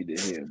ones you need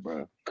to hear,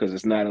 bro, because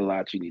it's not a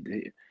lot you need to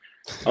hear.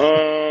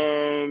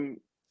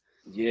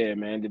 Yeah,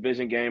 man,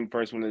 division game,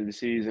 first one of the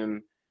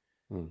season.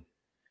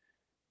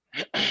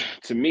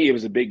 To me, it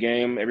was a big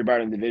game.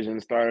 Everybody in the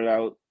division started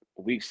out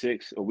week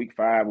 6 or week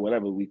 5,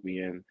 whatever week we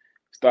in.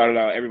 Started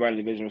out, everybody in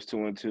the division was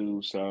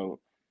 2-2. So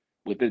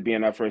with this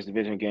being our first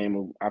division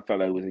game, I felt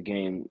like it was a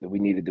game that we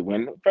needed to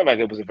win. I felt like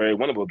it was a very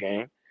winnable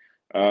game.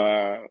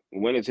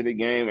 Went into the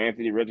game,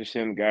 Anthony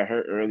Richardson got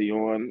hurt early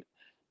on,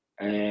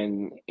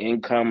 and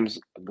in comes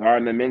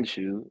Gardner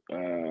Minshew,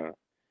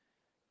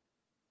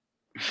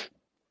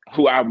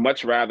 who I'd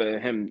much rather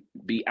him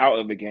be out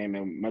of the game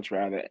and much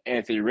rather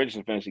Anthony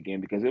Richardson finish the game,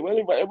 because it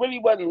really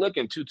wasn't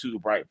looking too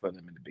bright for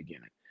them in the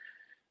beginning.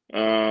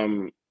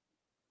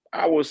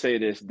 I will say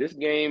this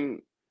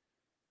game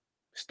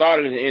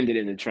started and ended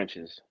in the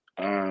trenches.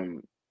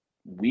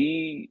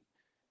 We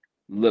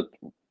looked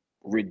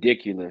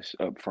ridiculous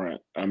up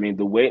front. I mean,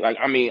 the way,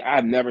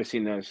 I've never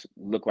seen us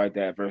look like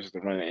that versus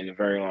the run in a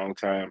very long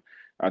time.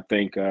 I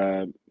think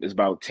it's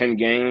about 10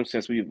 games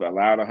since we've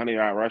allowed a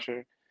 100-yard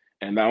rusher.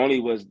 And not only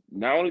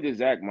did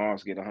Zach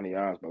Moss get 100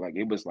 yards, but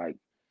it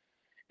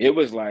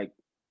was like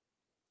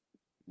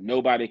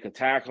nobody could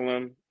tackle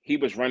him. He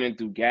was running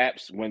through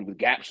gaps when the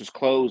gaps was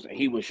closed, and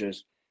he was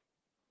just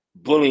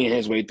bullying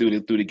his way through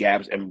the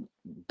gaps and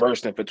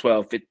bursting for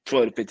 12 to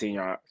 15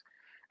 yards.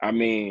 I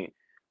mean,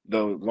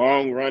 the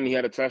long run, he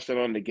had a touchdown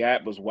on the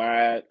gap, was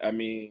wide. I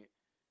mean,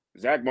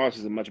 Zach Moss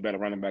is a much better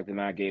running back than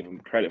I gave him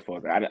credit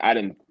for. I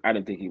didn't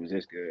think he was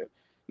this good.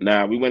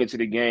 Now, we went into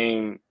the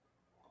game,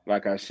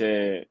 like I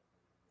said,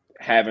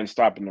 haven't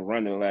stopped in the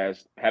run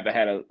haven't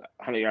had a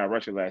 100-yard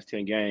rusher the last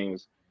 10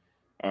 games.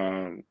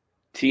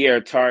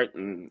 Tierre Tart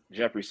and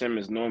Jeffrey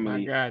Simmons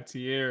normally. My God,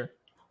 Tierre.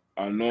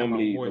 Are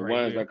normally the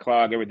ones that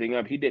clog everything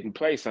up. He didn't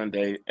play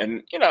Sunday.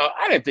 And,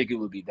 I didn't think it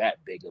would be that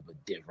big of a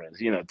difference.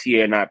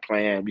 Tierre not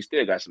playing. We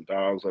still got some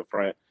dogs up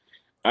front.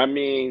 I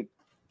mean,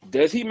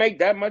 does he make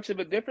that much of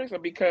a difference? Or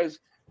because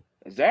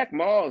Zach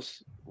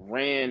Moss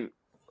ran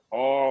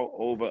all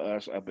over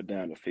us up and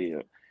down the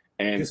field.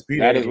 And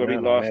that is where we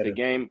lost the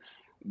game.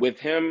 With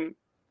him,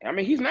 I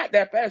mean, he's not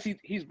that fast.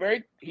 He's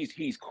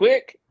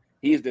quick,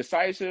 he's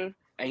decisive,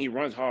 and he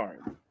runs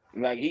hard.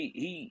 Like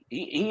he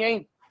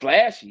ain't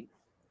flashy.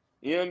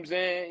 You know what I'm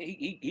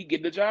saying? He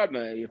get the job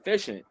done,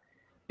 efficient.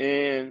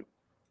 And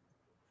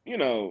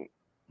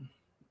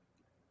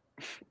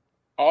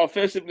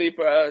offensively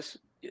for us,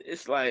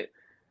 it's like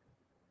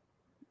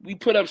we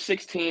put up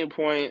 16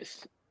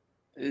 points.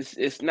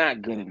 It's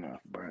not good enough,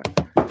 bro.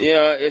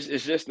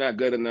 It's just not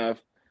good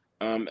enough.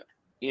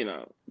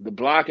 The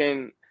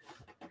blocking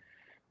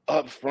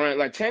up front,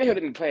 like Tannehill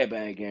didn't play a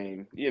bad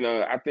game.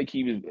 I think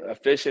he was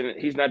efficient.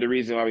 He's not the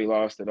reason why we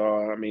lost at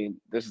all. I mean,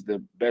 this is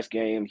the best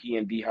game. He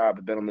and D-Hop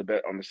have been on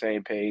the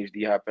same page.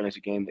 D-Hop finished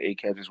the game with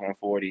 8 catches,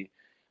 140.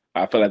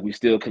 I feel like we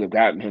still could have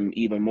gotten him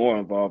even more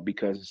involved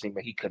because it seemed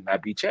like he could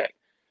not be checked.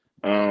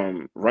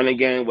 Running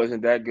game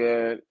wasn't that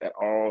good at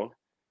all.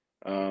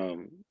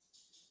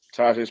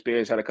 Tajay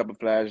Spears had a couple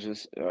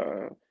flashes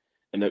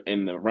in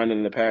the running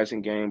and the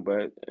passing game,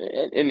 but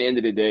in the end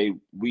of the day,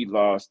 we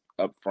lost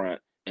up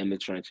front in the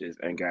trenches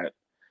and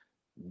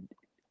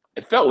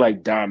it felt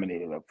like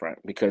dominated up front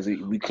because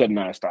we could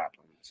not stop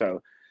him.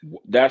 So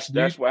that's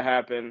what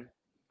happened.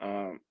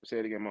 Say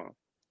it again, Mom.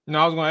 No,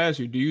 I was going to ask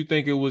you. Do you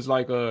think it was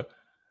like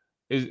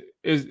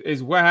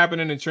is what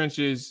happened in the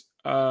trenches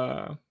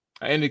an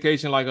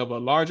indication like of a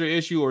larger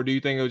issue, or do you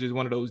think it was just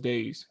one of those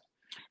days?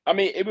 I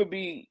mean,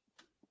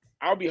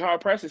 I'll be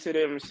hard pressed to sit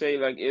there and say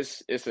like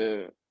it's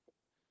a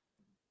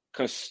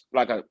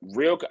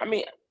real. I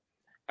mean,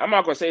 I'm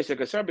not gonna say it's a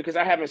concern because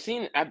I haven't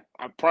seen. I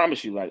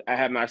promise you, like I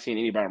have not seen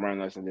anybody run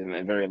less than in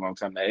a very long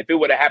time. Now, if it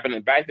would have happened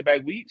in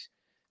back-to-back weeks,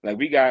 like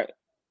we got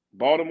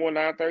Baltimore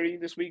 9:30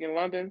 this week in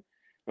London.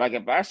 Like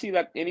if I see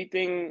like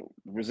anything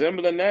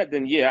resembling that,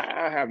 then yeah,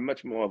 I have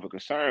much more of a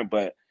concern.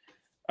 But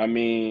I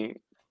mean,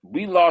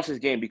 we lost this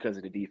game because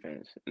of the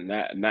defense,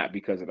 not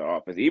because of the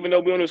offense. Even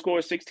though we only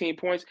scored 16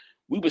 points,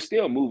 we were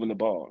still moving the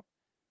ball.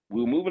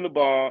 We were moving the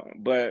ball,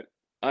 but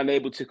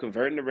unable to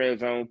convert in the red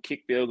zone,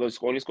 kick field goals,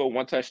 only scored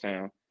one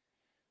touchdown.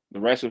 The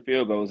rest were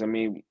field goals. I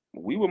mean,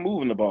 we were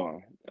moving the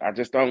ball.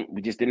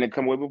 We just didn't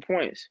come away with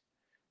points.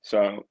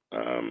 So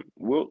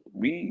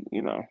we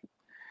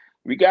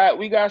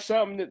got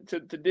something to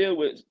deal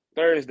with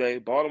Thursday.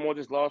 Baltimore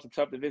just lost a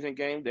tough division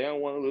game. They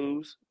don't want to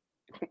lose.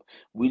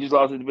 We just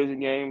lost a division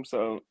game,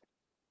 so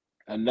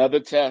another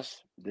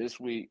test this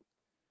week.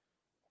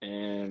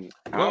 And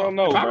I don't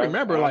know. If I bro.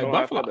 remember, I like don't know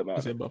how I feel Buffalo, about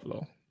I said it.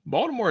 Buffalo.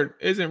 Baltimore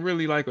isn't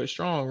really like a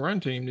strong run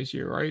team this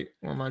year, right?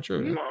 Or am I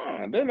tripping?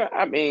 Nah, they're not.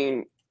 I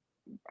mean,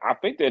 I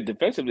think they're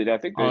defensively. I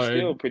think they're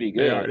still pretty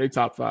good. They are. They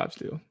top 5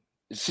 still.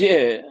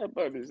 Yeah, I'm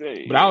about to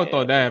say. But I would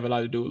thought that had a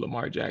lot to do with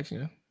Lamar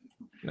Jackson.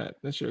 Not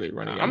necessarily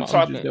running. I'm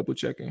just double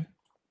checking.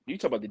 You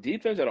talk about the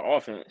defense or the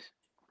offense?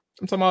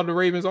 I'm talking about the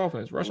Ravens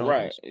offense, rush offense.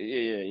 Right.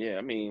 Yeah.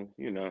 I mean,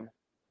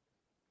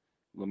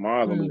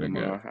 Lamar gonna be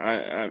Lamar.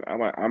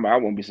 I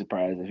won't be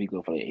surprised if he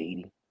go for like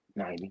 80,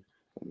 90,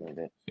 something like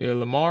that. Yeah,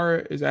 Lamar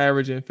is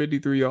averaging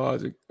 53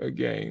 yards a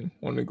game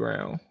on the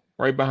ground.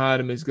 Right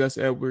behind him is Gus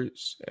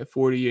Edwards at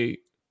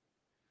 48.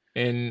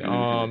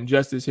 And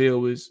Justice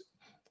Hill is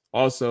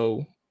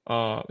also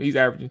he's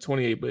averaging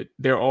 28, but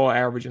they're all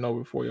averaging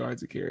over 4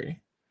 yards a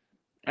carry.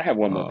 I have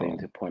one more thing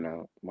to point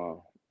out,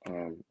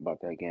 about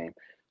that game.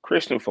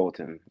 Christian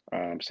Fulton,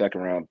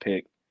 second round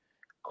pick,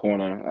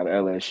 corner out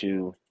of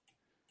LSU.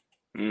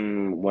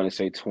 Want to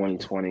say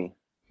 2020.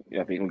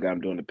 Yeah, I think we got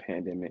him during the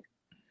pandemic.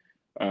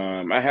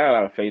 I had a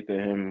lot of faith in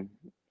him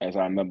as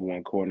our number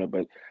one corner,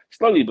 but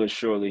slowly but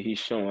surely he's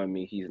showing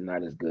me he's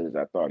not as good as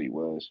I thought he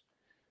was.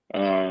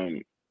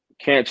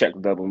 Can't check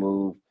the double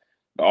move.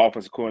 The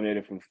offensive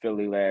coordinator from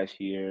Philly last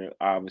year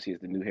obviously is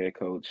the new head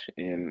coach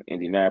in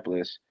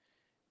Indianapolis.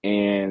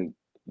 And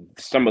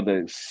some of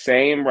the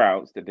same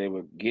routes that they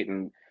were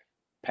getting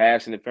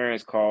pass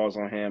interference calls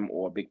on him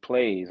or big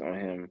plays on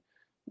him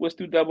was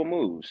through double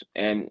moves.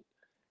 And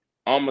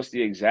almost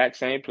the exact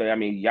same play. I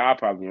mean, y'all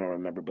probably don't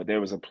remember, but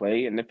there was a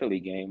play in the Philly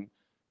game.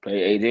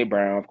 Play A.J.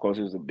 Brown. Of course,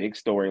 it was a big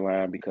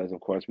storyline because, of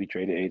course, we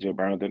traded A.J.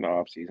 Brown during the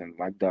offseason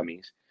like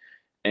dummies.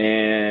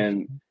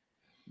 And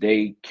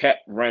they kept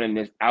running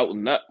this out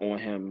and up on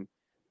him.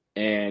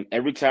 And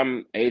every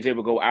time A.J.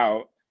 would go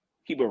out,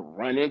 he would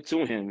run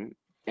into him.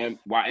 And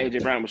while A.J.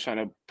 Brown was trying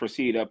to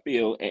proceed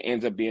upfield, it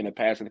ends up being a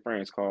pass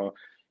interference call.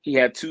 He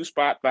had 2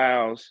 spot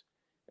fouls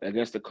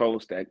against the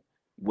Colts that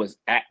was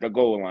at the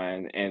goal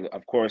line, and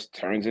of course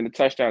turns into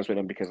touchdowns with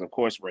him because, of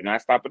course, we're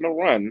not stopping the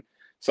run.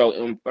 So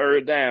in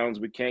third downs,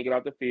 we can't get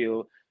off the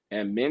field.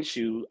 And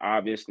Minshew,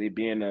 obviously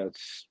being a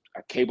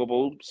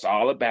capable,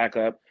 solid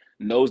backup,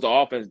 knows the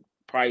offense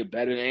probably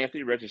better than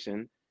Anthony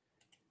Richardson,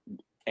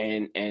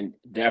 and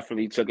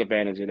definitely took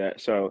advantage of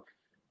that. So,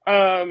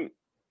 I'm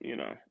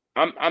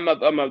of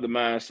the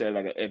mindset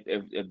like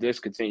if this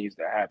continues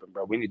to happen,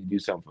 bro, we need to do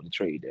something for the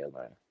trade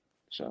deadline.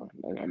 So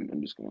I'm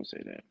just gonna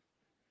say that.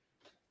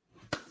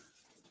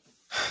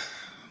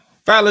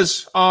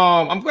 Fellas,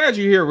 I'm glad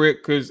you're here,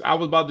 Rick, because I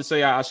was about to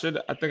say I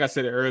think I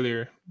said it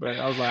earlier, but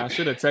I was like I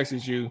should have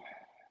texted you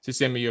to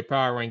send me your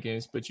power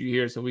rankings, but you're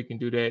here, so we can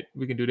do that.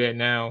 We can do that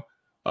now,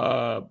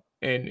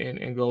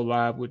 and go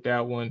live with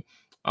that one.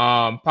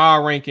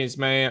 Power rankings,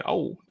 man.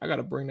 Oh, I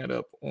gotta bring that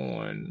up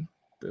on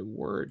the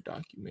Word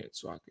document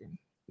so I can.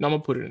 No, I'm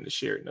gonna put it in the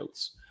shared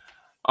notes.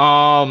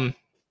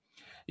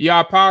 Yeah,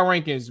 our power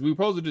rankings. We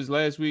posted this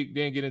last week,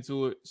 didn't get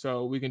into it,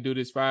 so we can do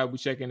this 5. We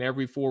check in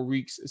every 4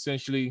 weeks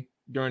essentially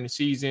during the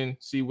season,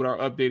 see what our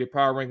updated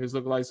power rankings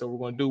look like. So we're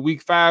gonna do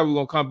week 5. We're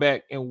gonna come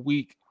back in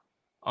week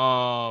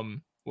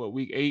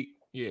 8?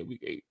 Yeah,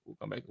 week 8. We'll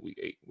come back in week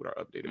 8 with our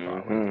updated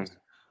power rankings.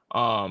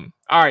 All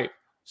right.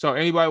 So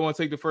anybody want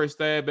to take the first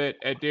stab at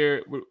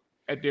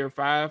their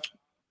 5?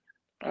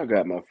 I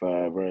got my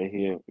 5 right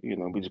here.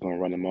 We're just gonna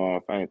run them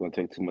off. I ain't gonna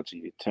take too much of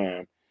your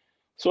time.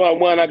 So I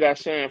won. I got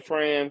San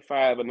Fran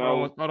 5-0.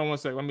 Hold on one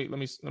second. Let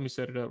me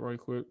set it up right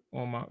quick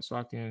on my so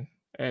I can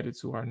add it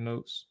to our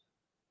notes.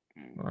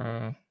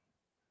 All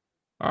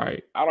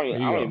right. I don't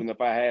even know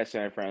if I had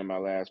San Fran in my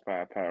last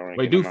power ranking.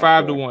 Wait, do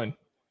 5-1.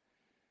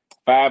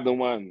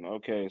 5-1.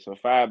 Okay, so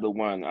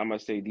 5-1. I'm gonna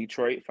say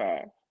Detroit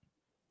 5.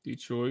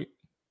 Detroit.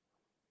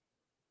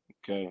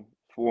 Okay,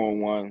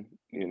 4-1.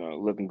 You know,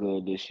 looking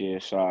good this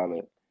year.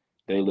 Charlotte,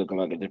 they looking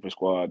like a different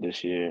squad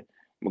this year.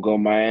 I'm gonna go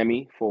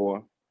Miami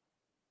 4.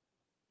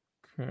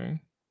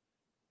 Okay.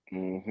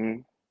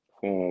 4-1.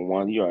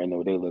 You already know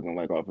what they looking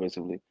like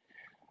offensively.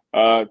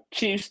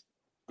 Chiefs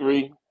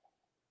 3.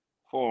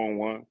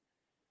 4-1.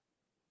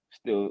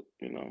 Still,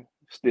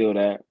 still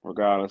that,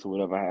 regardless of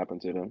whatever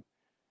happened to them.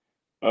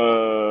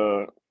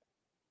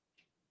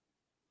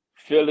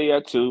 Philly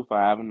at 2,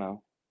 5-0.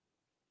 All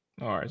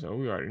right, so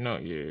we already know.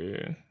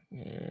 Yeah.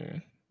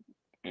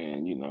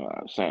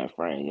 And San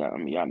Fran.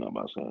 Y'all know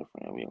about San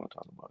Fran. We ain't gonna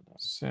talk about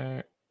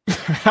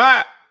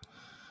that.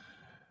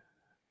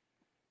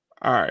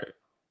 All right.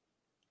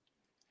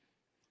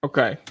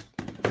 Okay.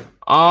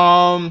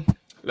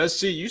 Let's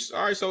see.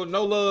 All right. So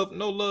no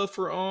love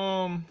for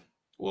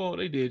Well,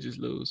 they did just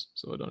lose,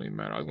 so it don't even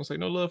matter. I was gonna say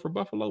no love for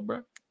Buffalo,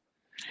 bro.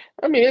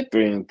 I mean, they're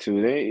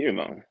 3-2. They,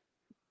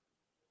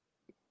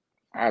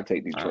 I'll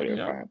take Detroit at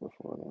 5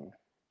 before them.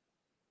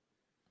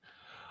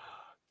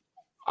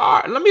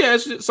 All right, let me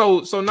ask you.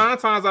 So 9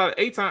 times out of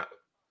 8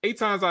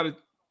 times out of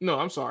no,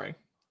 I'm sorry,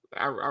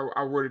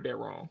 I worded that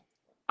wrong.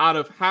 Out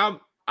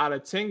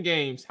of 10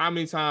 games, how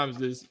many times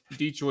does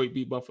Detroit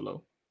beat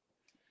Buffalo?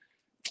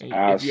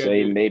 I'll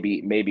say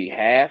maybe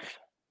half.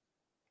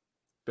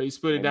 They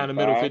split it down the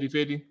middle,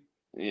 50-50?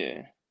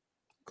 Yeah.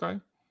 Okay.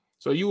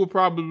 So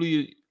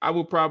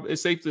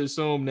it's safe to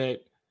assume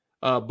that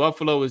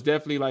Buffalo is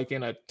definitely like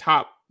in a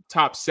top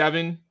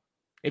 7.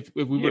 If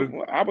we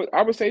were,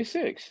 I would say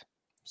 6.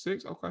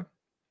 6, okay.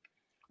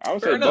 I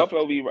would say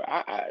Buffalo.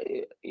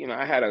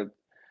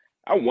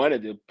 I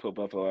wanted to put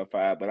Buffalo at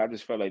 5, but I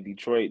just felt like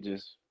Detroit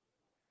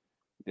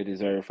they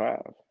deserve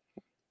 5.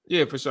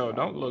 Yeah, for sure.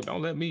 Don't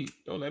let me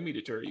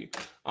deter you.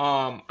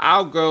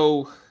 I'll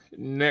go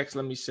next.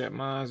 Let me set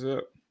mine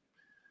up.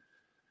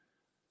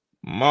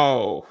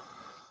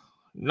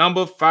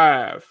 Number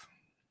 5.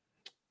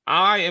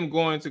 I am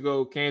going to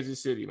go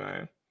Kansas City,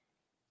 man.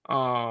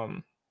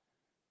 I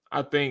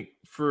think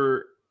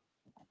should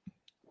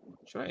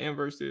I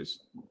inverse this?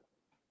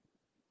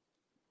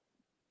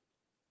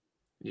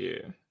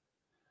 Yeah.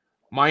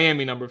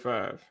 Miami number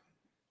 5.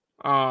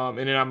 And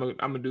then I'm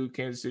gonna do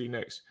Kansas City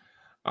next.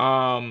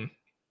 And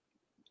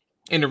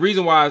the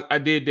reason why I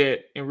did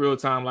that in real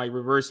time, like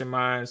reversing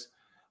minds,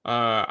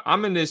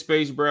 I'm in this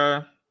space,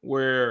 bruh,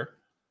 where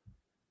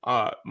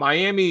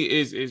Miami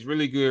is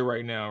really good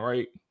right now,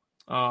 right?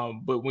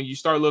 But when you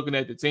start looking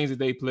at the teams that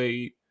they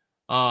played,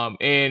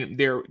 and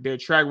their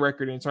track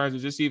record in terms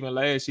of just even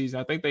last season,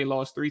 I think they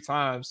lost 3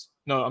 times.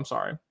 No, I'm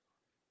sorry,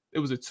 it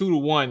was a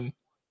 2-1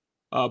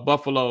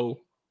 Buffalo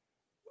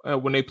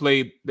when they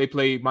played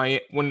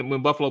Miami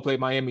when Buffalo played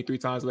Miami 3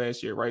 times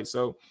last year, right?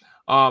 So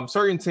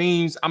certain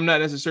teams, I'm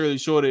not necessarily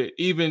sure that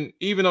even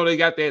though they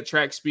got that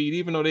track speed,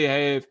 even though they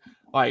have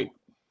like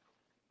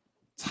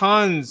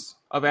tons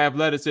of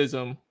athleticism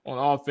on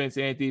offense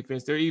and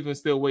defense, they're even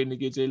still waiting to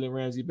get Jalen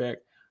Ramsey back.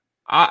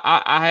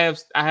 I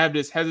have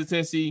this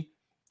hesitancy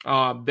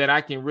that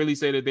I can really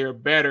say that they're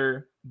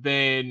better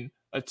than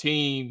a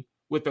team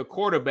with a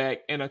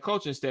quarterback and a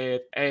coaching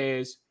staff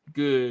as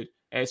good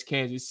as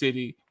Kansas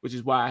City, which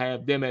is why I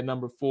have them at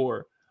number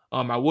 4.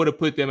 I would have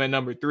put them at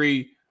number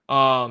 3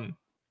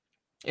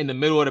 in the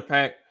middle of the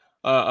pack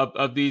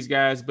of these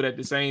guys, but at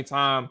the same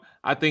time,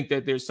 I think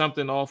that there's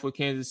something off with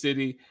Kansas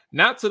City.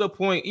 Not to the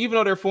point, even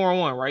though they're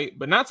 4-1, right?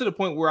 But not to the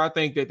point where I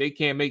think that they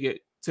can't make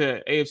it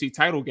to AFC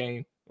title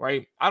game,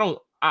 right?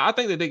 I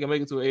think that they can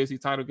make it to an AFC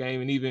title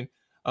game and even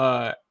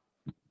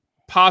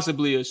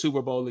possibly a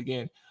Super Bowl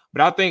again.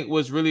 But I think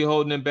what's really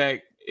holding them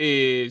back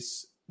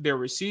is their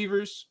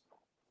receivers.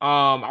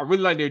 I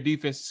really like their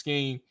defensive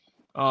scheme,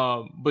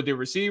 but their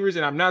receivers,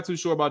 and I'm not too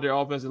sure about their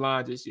offensive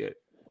line just yet.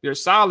 They're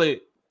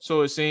solid,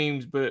 so it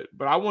seems, but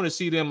I want to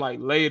see them like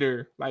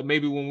later, like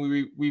maybe when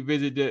we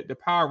revisit the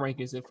power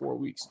rankings in 4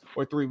 weeks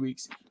or 3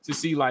 weeks to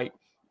see like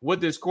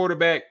what this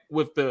quarterback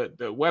with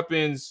the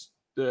weapons,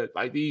 the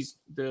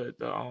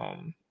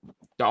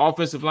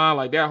offensive line,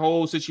 like that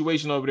whole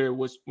situation over there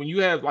was when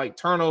you have like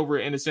turnover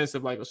in the sense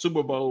of like a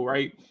Super Bowl,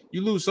 right?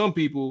 You lose some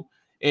people,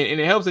 and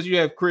it helps that you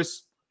have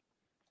Chris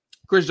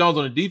Jones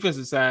on the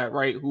defensive side,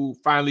 right? Who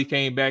finally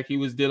came back. He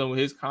was dealing with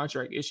his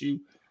contract issue.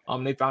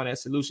 They found that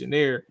solution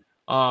there.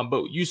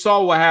 But you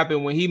saw what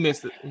happened when he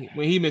missed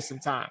some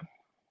time.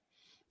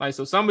 Like,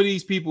 so some of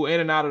these people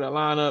in and out of the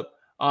lineup,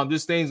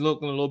 this thing's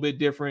looking a little bit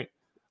different.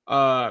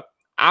 I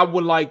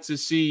would like to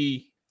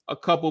see a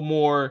couple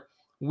more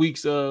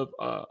weeks of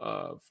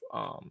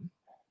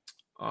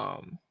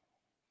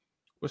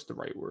what's the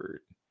right word?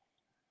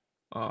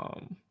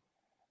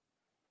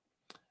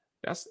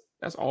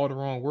 That's all the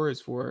wrong words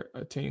for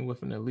a team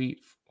with an elite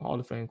Hall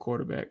of Fame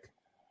quarterback.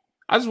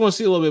 I just want to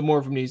see a little bit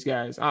more from these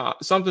guys.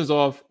 Something's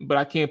off, but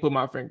I can't put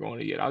my finger on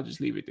it yet. I'll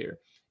just leave it there.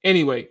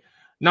 Anyway,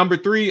 number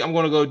 3, I'm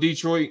going to go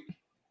Detroit.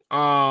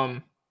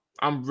 I'm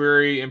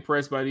very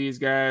impressed by these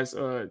guys.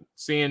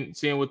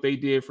 Seeing what they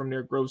did from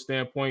their growth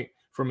standpoint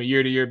from a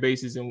year-to-year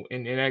basis, and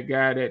that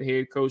guy, that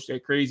head coach,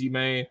 that crazy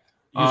man.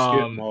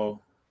 You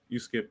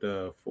skipped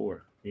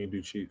 4. You didn't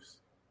do Chiefs.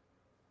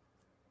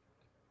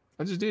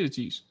 I just did the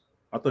Chiefs.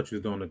 I thought you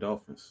was doing the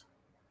Dolphins.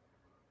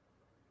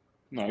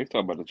 No, he's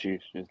talking about the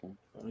Chiefs. He's talking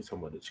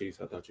about the Chiefs.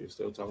 I thought you were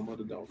still talking about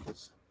the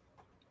Dolphins.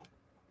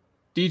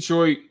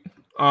 Detroit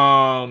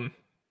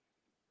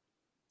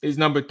is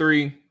number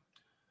 3.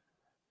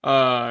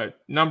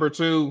 Number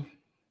 2,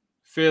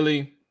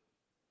 Philly.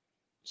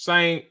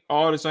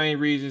 All the same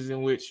reasons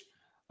in which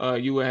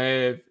you would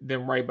have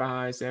them right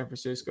behind San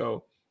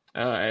Francisco,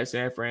 as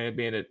San Fran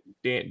being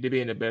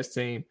the best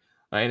team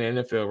in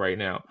the NFL right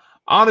now.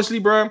 Honestly,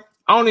 bro,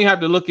 I only have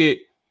to look at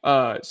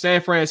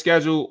San Fran's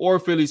schedule or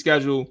Philly's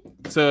schedule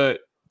to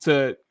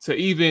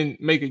even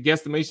make a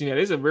guesstimation that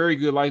there's a very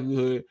good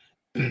likelihood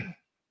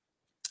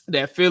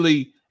that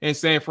Philly and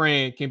San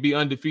Fran can be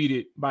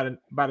undefeated by the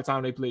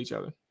time they play each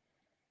other.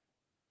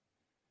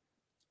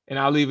 And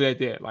I'll leave it at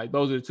that. Like,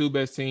 those are the 2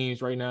 best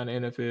teams right now in the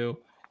NFL, in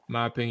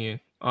my opinion.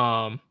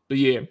 But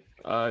yeah,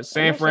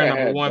 San Fran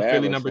number 1,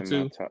 Philly number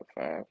 2. Top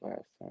 5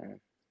 last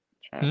time.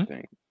 Trying to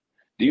think.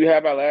 Do you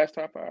have our last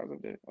top 5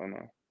 of it or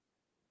no?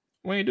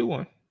 We ain't do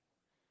one.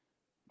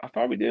 I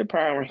thought we did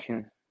power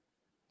ranking.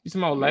 You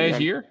talking about last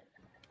year?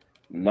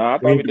 No, I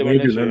thought we did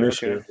this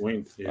year.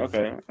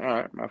 Okay. All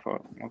right, my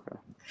fault. Okay.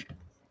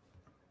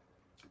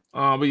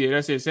 But yeah,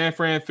 that's it. San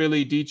Fran,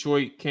 Philly,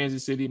 Detroit,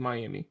 Kansas City,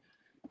 Miami.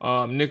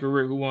 Nick or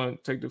Rick, who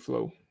want to take the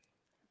flow?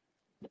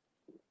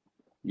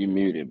 You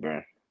muted,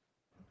 bro.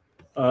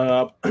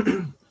 I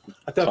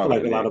feel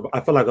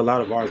like a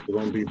lot of ours are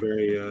going to be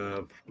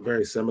very,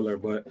 very similar,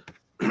 but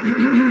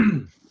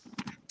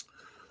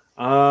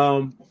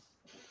I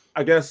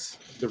guess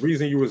the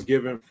reason you was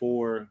given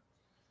for,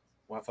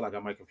 well, I feel like I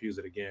might confuse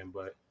it again,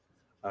 but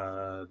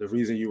the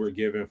reason you were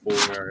given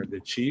for the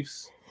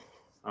Chiefs,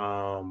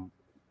 or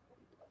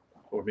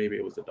maybe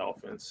it was the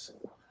Dolphins,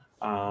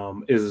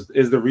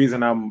 is the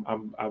reason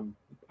I'm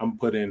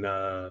putting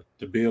the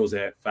Bills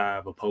at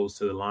 5 opposed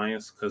to the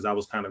Lions, because I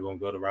was kind of going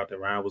to go the route that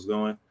Ryan was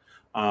going.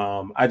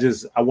 I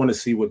want to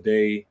see what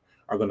they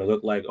are going to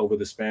look like over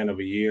the span of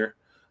a year.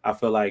 I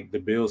feel like the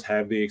Bills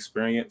have the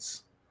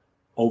experience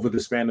over the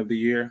span of the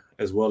year,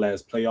 as well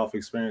as playoff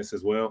experience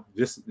as well.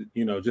 Just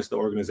the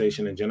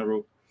organization in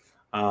general.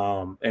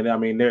 And I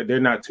mean, they're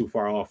not too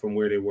far off from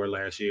where they were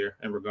last year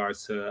in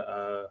regards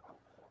to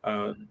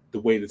the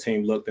way the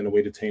team looked and the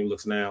way the team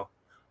looks now.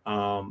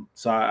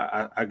 So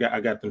I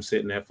got them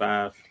sitting at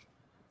 5.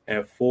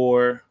 At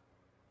 4,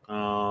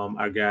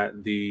 I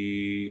got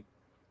the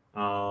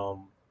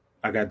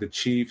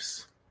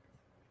Chiefs.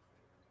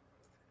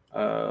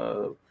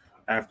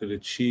 After the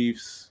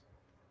Chiefs,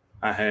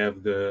 I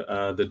have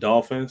the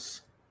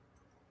Dolphins.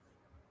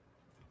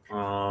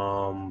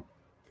 And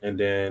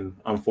then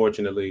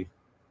unfortunately,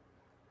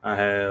 I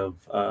have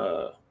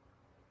the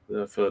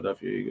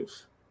Philadelphia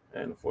Eagles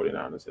and the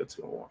 49ers at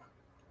 2-1.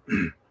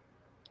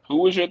 Who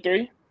was your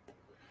 3?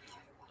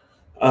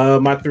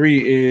 My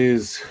 3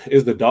 is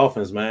the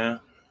Dolphins, man.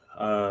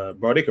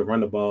 Bro, they could run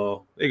the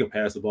ball, they could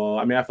pass the ball.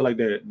 I mean, I feel like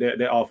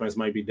their offense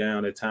might be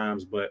down at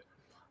times, but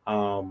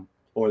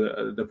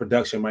or the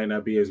production might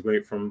not be as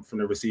great from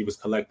the receivers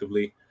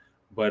collectively.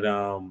 But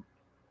I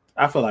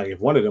feel like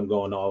if one of them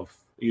going off,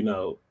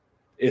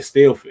 it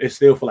still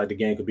feel like the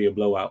game could be a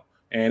blowout.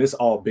 And it's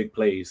all big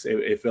plays.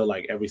 It feel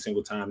like every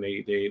single time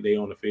they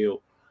on the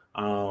field.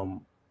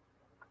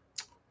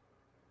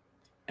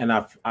 And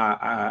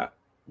I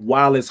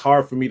while it's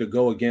hard for me to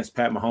go against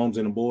Pat Mahomes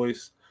and the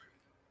boys,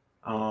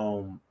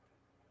 the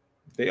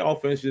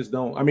offense just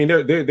don't. I mean,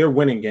 they're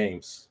winning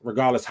games,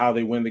 regardless how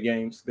they win the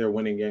games. They're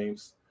winning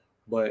games,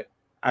 but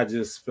I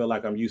just feel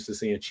like I'm used to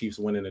seeing Chiefs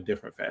win in a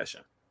different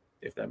fashion,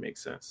 if that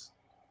makes sense.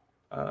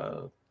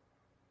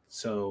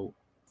 So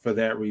for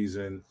that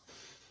reason,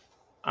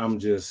 I'm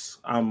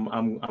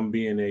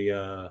being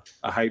a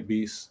hype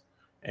beast,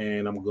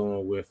 and I'm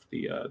going with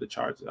the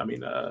Chargers. I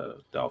mean, the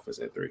Dolphins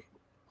at 3.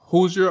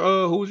 Who's your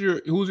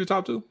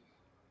top 2?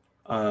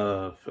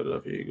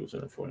 Philadelphia Eagles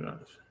and the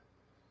 49ers.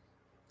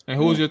 And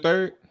who's your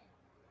 3rd?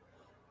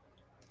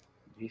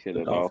 He said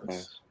the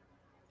Dolphins.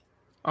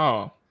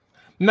 Oh.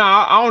 No,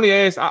 I only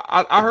asked.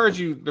 I heard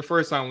you the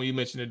first time when you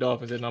mentioned the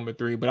Dolphins at number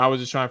 3, but I was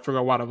just trying to figure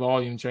out why the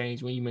volume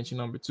changed when you mentioned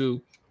number 2,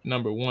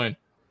 number 1.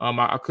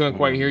 I couldn't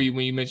quite hear you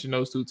when you mentioned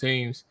those 2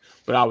 teams,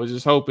 but I was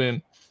just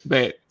hoping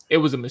that it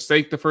was a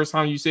mistake the first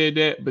time you said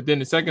that, but then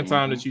the second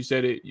time that you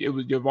said it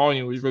was your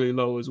volume was really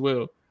low as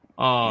well.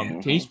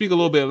 Can you speak a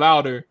little bit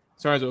louder in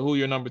terms of who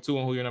your number 2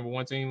 and who your number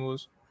 1 team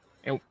was,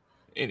 and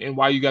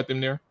why you got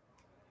them there?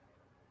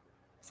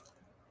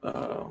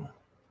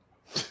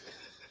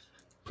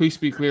 Please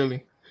speak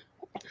clearly.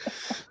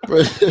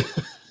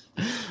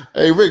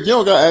 Hey, Rick, you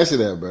don't got to answer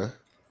that, bro.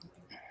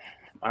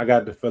 I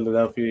got the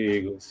Philadelphia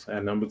Eagles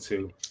at number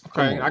 2.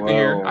 Okay,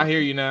 I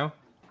hear you now.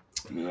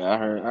 Yeah, I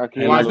heard. I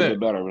can And a Why is little that?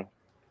 bit better.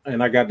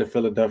 And I got the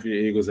Philadelphia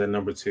Eagles at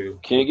number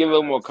 2. Can you give a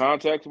little more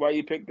context why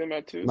you picked them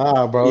at 2?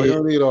 Nah, bro, you Yeah,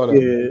 don't need all that.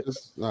 yeah. Man.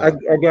 Just, nah.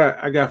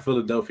 I got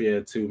Philadelphia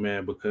at 2,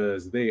 man,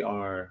 because they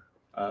are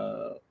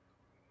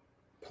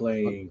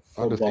playing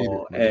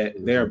football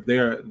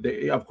Undefeated.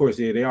 they of course,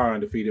 yeah, they are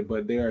undefeated,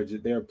 but they're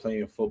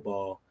playing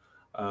football.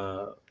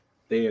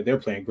 They're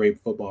playing great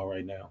football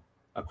right now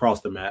across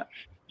the map.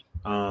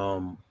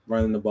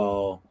 Running the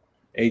ball.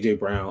 AJ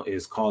Brown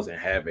is causing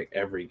havoc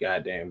every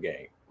goddamn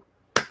game.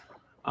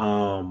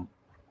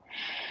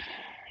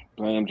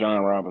 Blame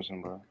John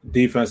Robinson, bro.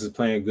 Defense is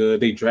playing good.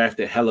 They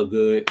drafted hella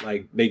good.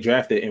 Like they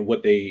drafted in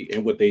what they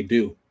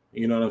do.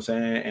 You know what I'm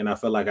saying? And I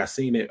feel like I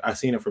seen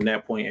it from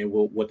that point and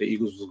what the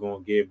Eagles was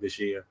going to give this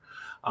year.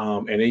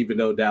 And even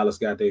though Dallas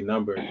got their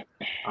number,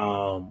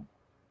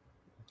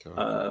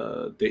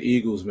 the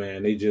Eagles,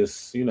 man, they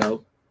just,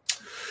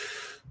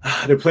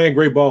 they're playing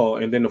great ball.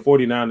 And then the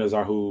 49ers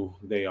are who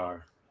they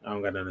are. I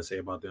don't got nothing to say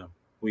about them.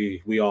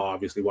 We all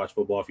obviously watch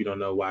football. If you don't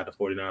know why the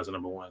 49ers are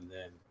number 1,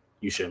 then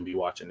you shouldn't be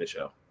watching the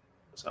show.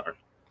 Sorry.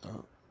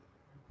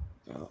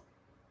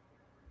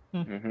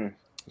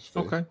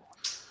 Okay.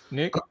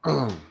 Nick?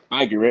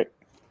 Accurate.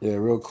 Yeah,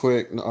 real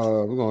quick.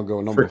 We're gonna go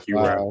number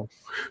 5.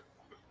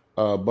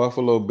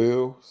 Buffalo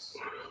Bills.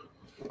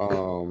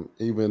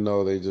 Even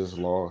though they just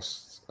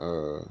lost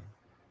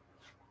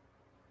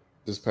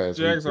this past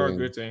Jags weekend, are a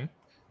good team.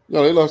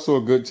 No, they lost to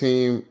a good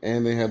team,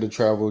 and they had to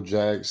travel.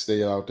 Jags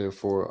stay out there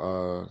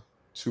for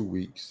 2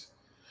 weeks,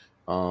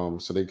 so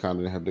they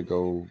kind of have to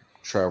go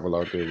travel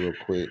out there real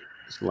quick.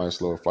 It's a nice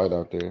little fight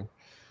out there.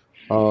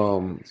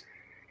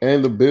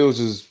 And the Bills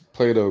just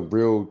played a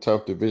real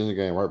tough division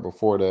game right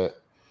before that,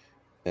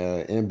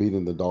 and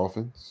beating the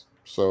Dolphins.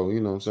 So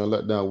I'm saying,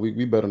 let down.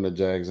 We bet on the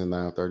Jags in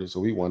 9:30, so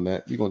we won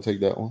that. We're gonna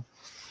take that one.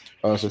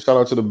 So shout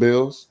out to the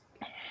Bills.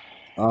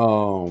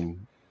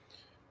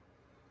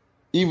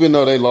 Even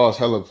though they lost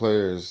hella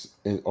players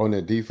on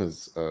their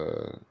defense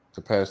the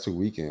past 2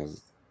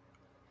 weekends,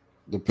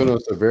 depending on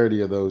the severity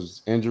of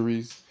those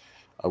injuries,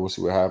 I will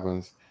see what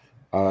happens.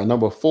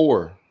 Number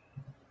 4,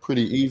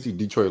 pretty easy,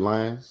 Detroit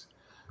Lions.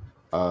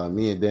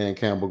 Me and Dan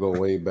Campbell go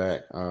way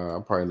back. I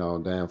probably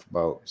known Dan for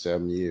about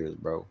 7 years,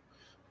 bro.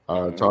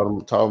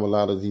 Taught him a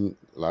lot of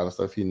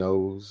stuff he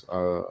knows.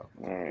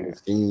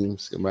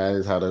 Schemes,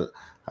 schematics, how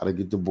to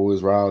get the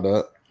boys riled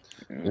up.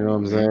 You know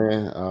what I'm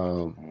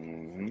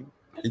saying?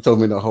 He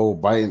told me the whole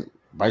bite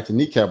the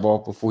kneecap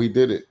off before he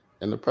did it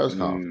in the press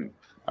conference.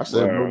 I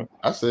said, bro,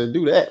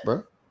 do that,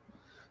 bro.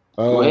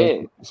 Go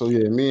ahead. So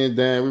yeah, me and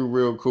Dan, we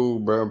real cool,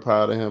 bro. I'm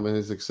proud of him and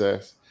his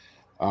success.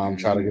 Try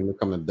to get him to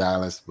come to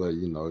Dallas, but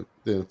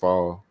didn't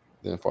fall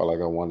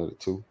like I wanted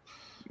it to.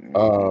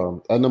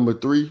 At number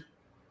 3,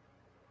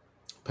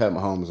 Pat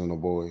Mahomes and the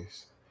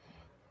boys.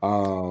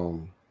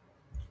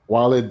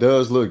 While it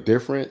does look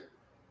different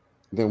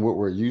than what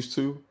we're used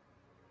to,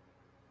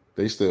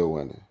 they still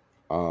winning.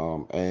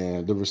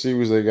 And the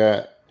receivers they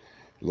got, a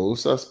little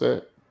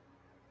suspect,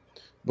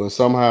 but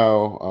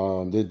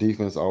somehow their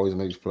defense always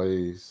makes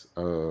plays.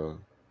 And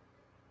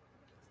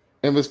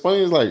what's funny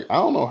is, like, I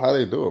don't know how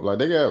they do it. Like,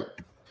 they got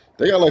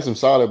like some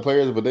solid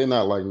players, but they're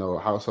not like no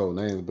household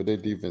names. But their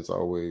defense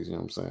always,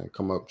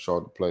 come up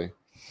short to play.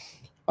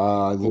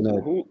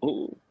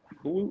 Who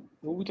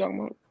we talking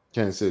about?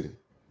 Kansas City.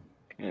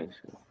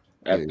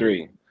 At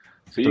 3.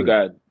 So you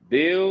got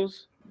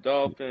Bills,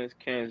 Dolphins,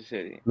 Kansas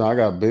City. No, I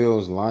got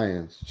Bills,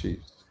 Lions,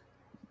 Chiefs.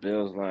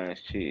 Bills,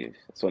 Lions, Chiefs.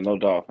 So no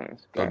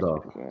Dolphins. No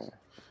Dolphins.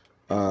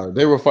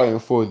 They were fighting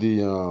for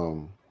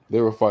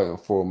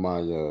my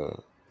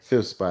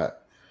 5th spot,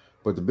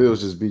 but the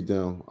Bills just beat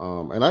them.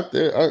 And I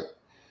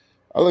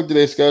looked at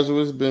their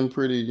schedule. It's been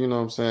pretty,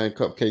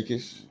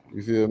 cupcakeish.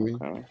 You feel me?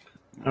 Okay.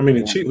 I mean,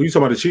 the Chiefs. You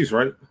talking about the Chiefs,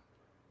 right?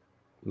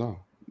 No.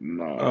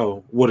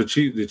 Oh, well, the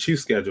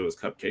Chiefs schedule is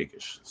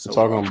cupcakeish. So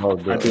talking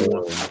about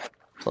the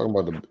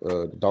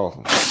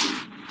Dolphins.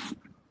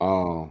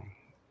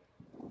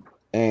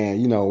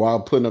 And while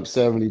putting up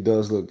 70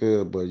 does look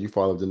good, but you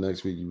follow up the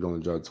next week, you're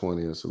going to drop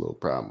 20. It's a little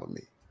problem with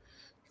me.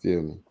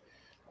 Feel me?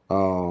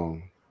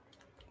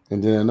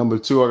 And then at number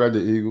 2, I got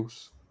the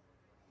Eagles.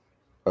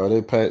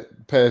 Their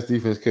pass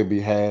defense could be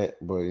had,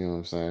 but you know what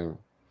I'm saying?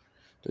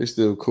 They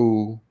still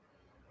cool.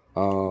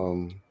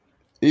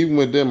 Even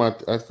with them, I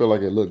feel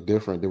like it looked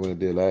different than when it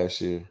did last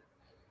year.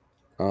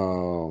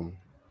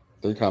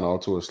 They kind of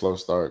off to a slow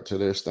start to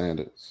their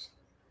standards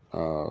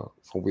from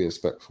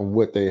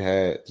what they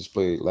had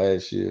displayed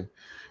last year.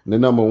 And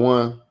then number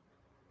 1,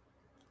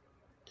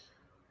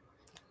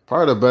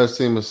 probably the best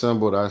team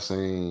assembled I've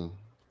seen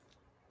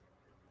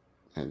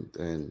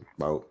in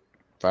about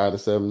 5 to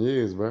 7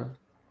 years, bro.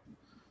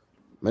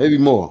 Maybe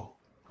more.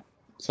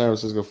 San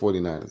Francisco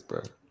 49ers,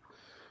 bro.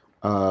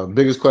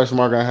 Biggest question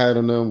mark I had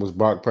on them was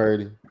Brock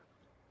Purdy.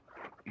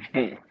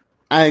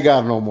 I ain't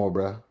got it no more,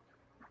 bro.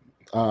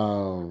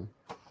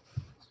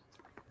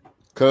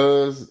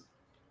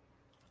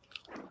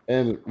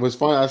 And what's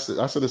funny, I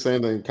said the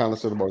same thing kind of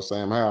said about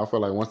Sam Howell. I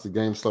feel like once the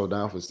game slowed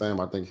down for Sam,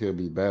 I think he'll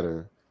be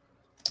better.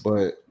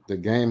 But the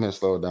game has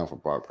slowed down for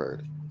Brock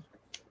Purdy.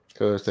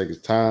 Cuz take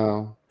his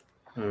time.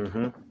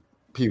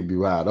 People be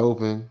wide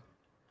open.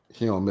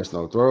 He don't miss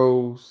no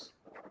throws.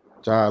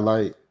 Child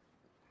light.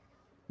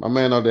 My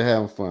man out there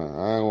having fun.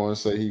 I don't want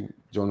to say he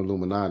joined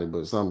Illuminati,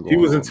 but something going on.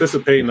 He was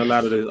anticipating a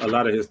lot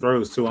of his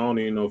throws too. I don't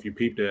even know if you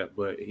peeped that,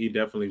 but he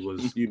definitely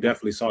was. You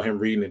definitely saw him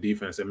reading the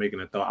defense and making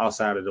a throw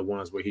outside of the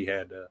ones where he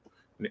had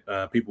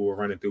people were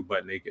running through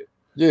butt naked.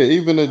 Yeah,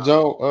 even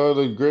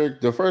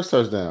the first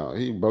touchdown,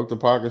 he broke the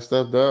pocket,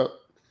 stepped up.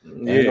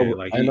 Yeah,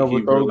 like he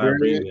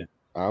reading it.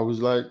 I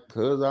was like,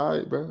 "Cuz, all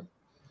right, bro."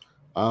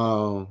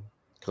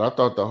 Because I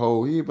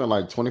thought he been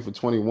like 20 for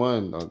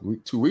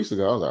 21 2 weeks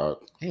ago. I was like, oh,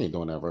 he ain't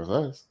doing that versus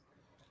us.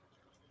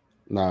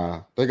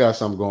 Nah, they got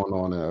something going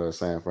on in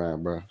San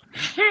Fran, bro.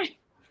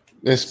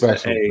 It's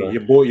special. Hey,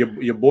 bro.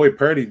 your boy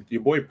Purdy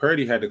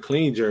had the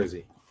clean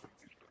jersey.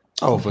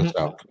 Oh, for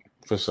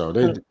sure.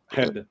 They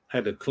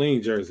had the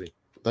clean jersey.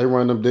 They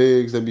run them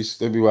digs.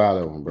 They be wide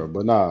open, bro.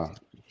 But nah,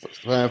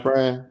 San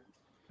Fran.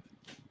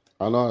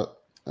 I know.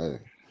 Hey.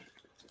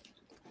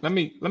 Let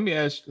me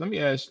ask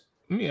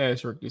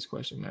Rick this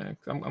question, man.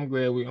 I'm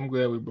glad we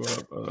brought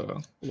up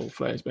a little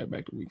flashback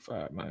back to week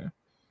 5, man.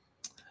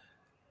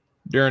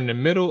 During the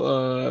middle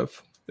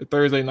of the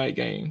Thursday night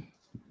game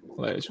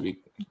last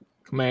week,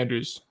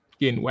 Commanders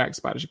getting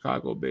waxed by the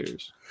Chicago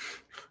Bears.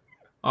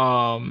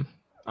 I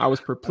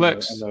was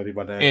perplexed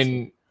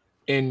in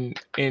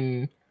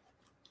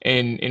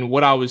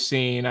what I was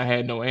seeing. I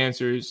had no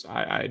answers.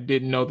 I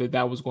didn't know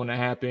that was going to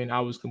happen.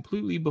 I was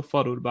completely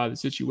befuddled by the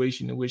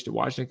situation in which the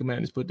Washington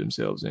Commanders put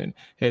themselves in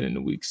heading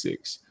into week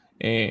 6.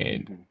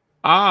 And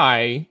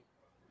I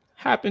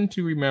happened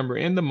to remember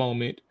in the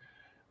moment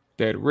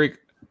that Rick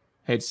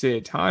had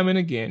said time and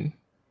again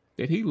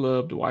that he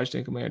loved the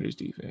Washington Commanders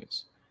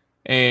defense.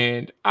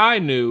 And I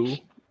knew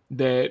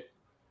that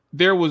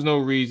there was no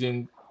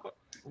reason.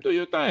 Do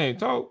your thing,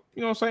 talk. You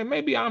know what I'm saying?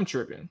 Maybe I'm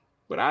tripping.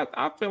 But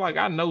I feel like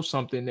I know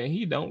something that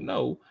he don't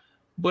know.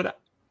 But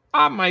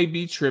I might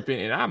be tripping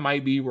and I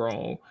might be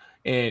wrong.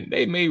 And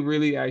they may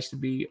really actually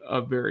be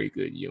a very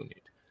good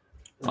unit.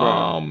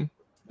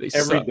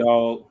 Every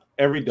dog.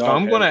 So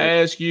I'm going to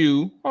ask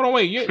you. Hold on,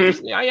 wait.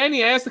 I ain't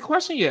even asked the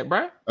question yet,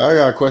 bro. I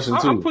got a question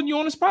too. I'm putting you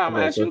on the spot. I'm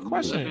going to ask you a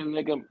question.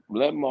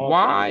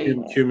 Why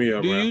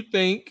do you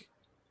think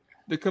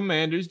the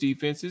Commanders'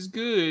 defense is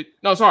good?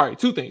 No, sorry.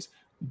 2 things.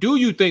 Do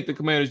you think the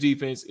Commanders'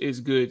 defense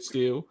is good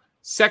still?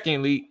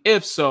 Secondly,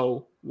 if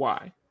so,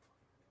 why?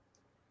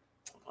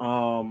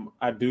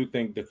 I do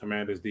think the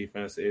Commanders'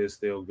 defense is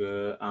still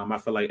good. I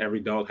feel like every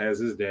dog has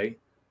his day.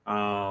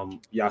 Y'all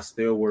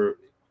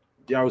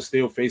was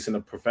still facing a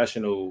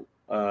professional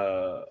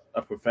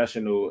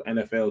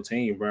NFL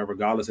team, bro,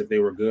 regardless if they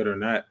were good or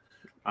not.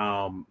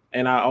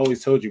 And I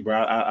always told you,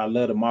 bro, I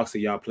love the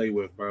moxie y'all play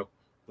with, bro.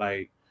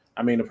 Like,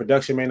 I mean, the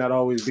production may not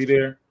always be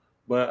there,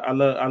 but I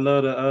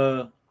love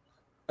the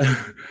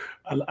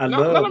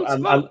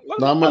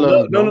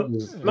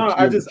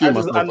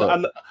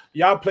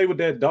y'all play with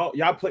that dog.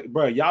 Y'all play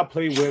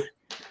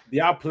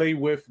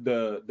with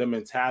the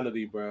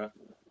mentality, bro,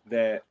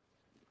 that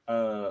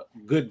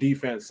good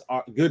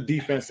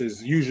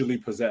defenses usually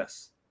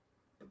possess.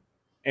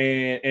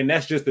 And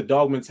that's just the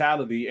dog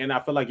mentality. And I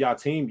feel like y'all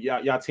team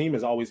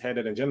has always had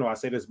that in general. I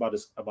say this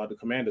about the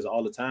Commanders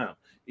all the time.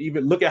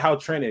 Even look at how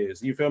Trent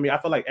is. You feel me? I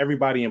feel like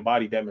everybody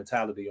embodied that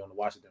mentality on the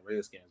Washington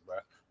Redskins, bro.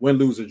 Win,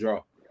 lose, or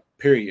draw.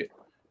 Period.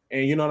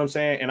 And you know what I'm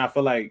saying? And I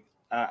feel like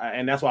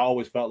and that's why I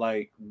always felt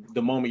like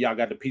the moment y'all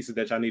got the pieces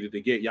that y'all needed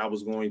to get, y'all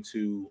was going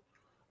to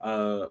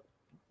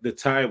the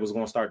tide was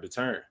going to start to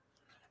turn.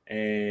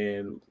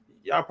 And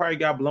y'all probably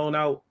got blown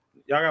out.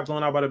 Y'all got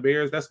blown out by the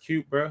Bears. That's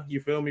cute, bro.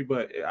 You feel me?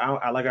 But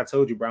I like I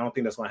told you, bro, I don't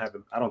think that's going to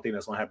happen. I don't think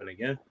that's going to happen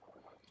again.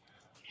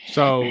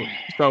 So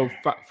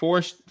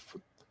 4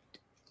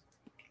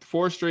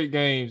 straight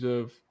games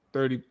of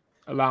 30,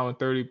 allowing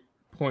 30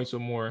 points or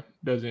more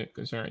doesn't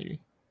concern you.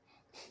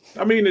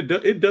 I mean,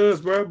 it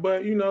does, bro.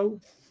 But you know,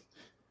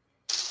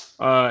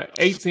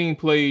 18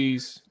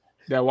 plays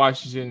that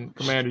Washington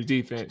Commanders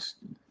defense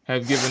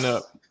have given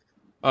up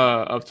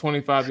of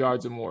 25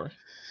 yards or more.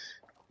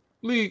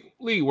 League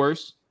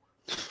worse.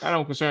 I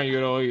don't concern you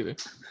at all either.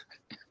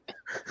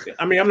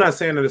 I mean, I'm not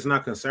saying that it's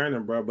not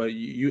concerning, bro. But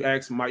you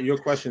asked your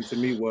question to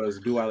me was,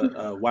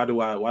 why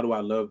do I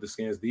love the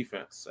Skins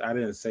defense? I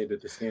didn't say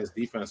that the Skins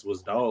defense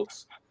was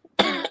dogs.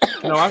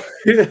 No, I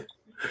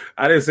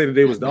didn't say that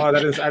they was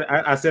dogs.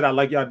 I said I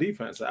like y'all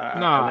defense.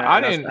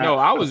 I didn't. No,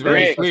 I was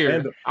very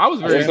clear. I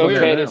was very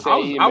clear.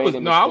 I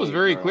was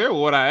very clear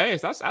with what I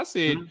asked. I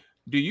said,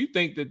 do you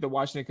think that the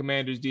Washington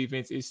Commanders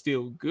defense is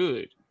still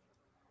good?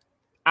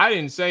 I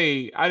didn't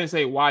say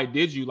why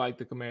did you like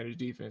the Commanders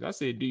defense? I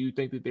said, do you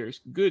think that they're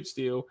good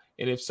still?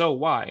 And if so,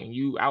 why? And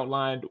you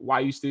outlined why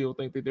you still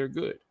think that they're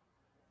good.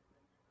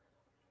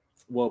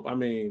 Well, I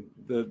mean,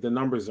 the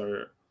numbers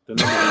are the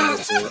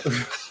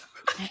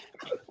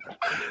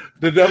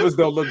numbers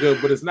don't look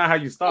good, but it's not how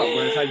you start,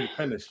 bro. It's how you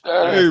finish.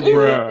 Hey,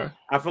 bro.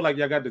 I feel like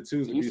y'all got the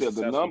tools to be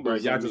successful, bro.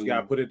 Y'all just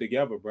gotta put it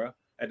together, bro.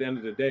 At the end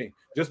of the day,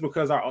 just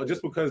because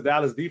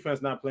Dallas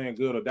defense not playing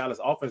good or Dallas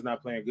offense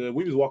not playing good,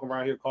 we was walking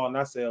around here calling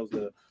ourselves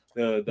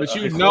But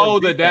you know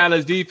the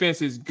Dallas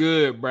defense is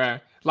good, bro.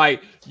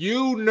 Like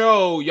y'all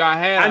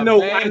had a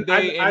bad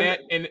day,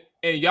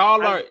 and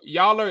y'all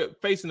are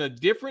facing a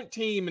different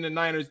team in the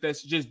Niners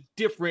that's just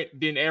different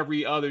than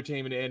every other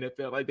team in the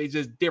NFL. Like they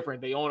just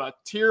different. They own a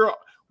tier,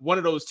 one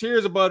of those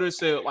tiers above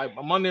themselves, like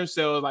among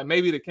themselves. Like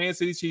maybe the Kansas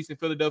City Chiefs and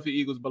Philadelphia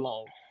Eagles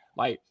belong.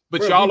 Like,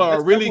 but y'all are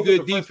a really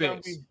good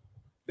defense.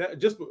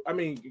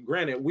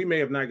 Granted, we may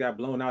have not got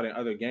blown out in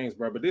other games,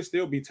 bro, but there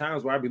still be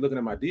times where I'd be looking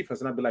at my defense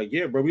and I'd be like,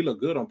 yeah, bro, we look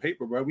good on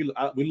paper, bro.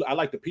 I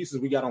like the pieces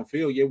we got on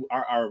field. Yeah,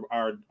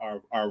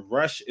 our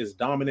rush is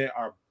dominant.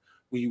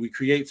 We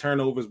create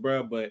turnovers,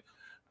 bro. But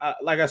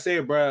like I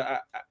said, bro,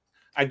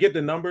 I get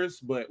the numbers,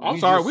 but we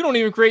don't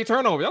even create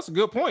turnovers. That's a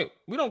good point.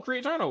 We don't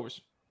create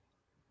turnovers.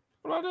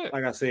 What about that?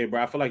 Like I said,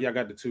 bro, I feel like y'all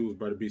got the tools,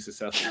 bro, to be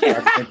successful. I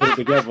just can't put it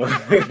together.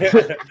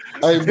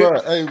 Hey,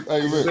 bro. Hey,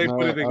 Rick, man.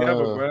 Put it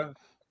together, bro.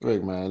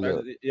 Rick, man,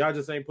 look. Y'all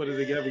just ain't put it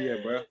together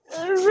yet, bro.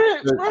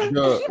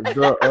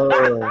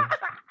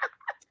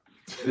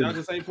 Y'all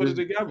just ain't put it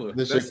together.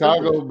 The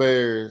Chicago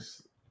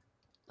Bears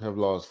have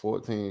lost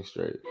 14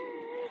 straight.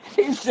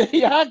 He said,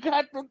 "Y'all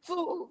got the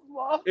tools,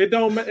 bro." That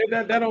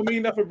don't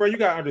mean nothing, bro. You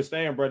gotta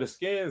understand, bro. The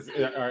Skins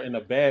are in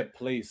a bad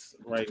place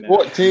right now.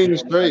 14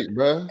 straight,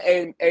 bro.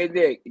 And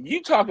Nick,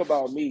 you talk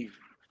about me.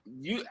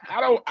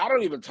 I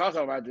don't even talk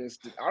about this.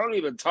 I don't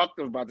even talk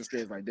about the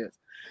Skins like this.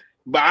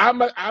 But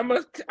I'm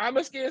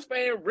a Skins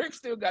fan. Rick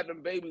still got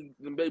them baby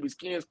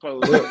Skins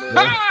clothes. He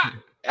got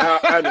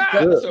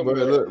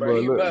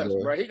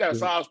a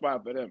soft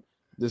spot for them.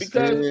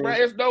 Because bro,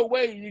 there's no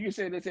way you can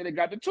say they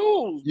got the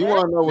tools. You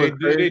want to know what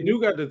they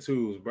do got the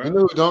tools, bro? You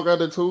know who don't got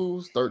the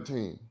tools?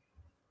 13.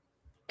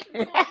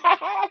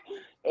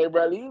 Hey,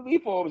 bro,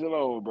 leave Forbes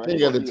alone, bro. He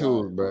got the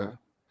tools, bro.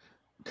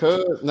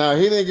 Cause now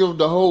he didn't give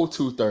the whole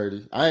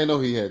 230. I didn't know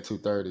he had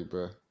 230,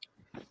 bro.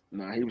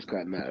 Nah, he was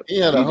cutting up. He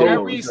had a whole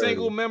every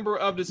single member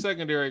of the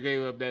secondary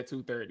gave up that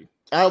 230.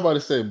 I was about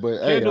to say, but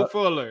Kendall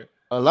Fuller,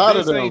 a lot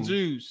of them, St.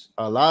 Juice.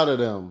 A lot of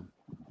them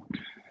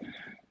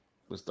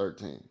was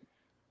 13.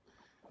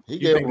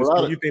 You think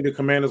the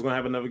Commanders gonna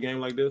have another game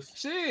like this?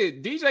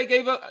 Shit,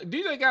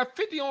 DJ got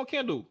 50 on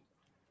Kendall.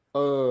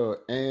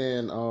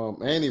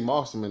 And he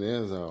mossed him in the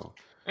end zone.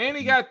 And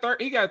he got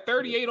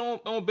 38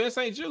 on Ben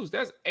St. Juice.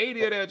 That's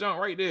 80 of that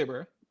junk right there,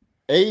 bro.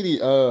 80.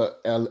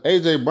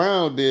 AJ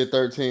Brown did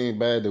 13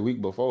 bad the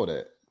week before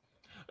that.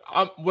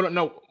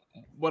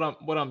 What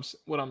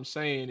I'm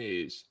saying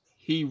is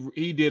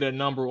he did a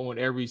number on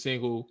every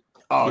single.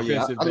 Oh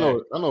yeah, I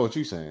know what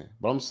you're saying,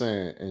 but I'm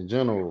saying in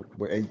general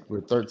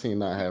with 13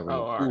 not having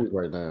food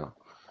right now.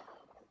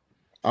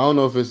 I don't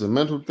know if it's a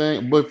mental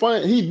thing, but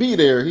fine, he be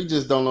there. He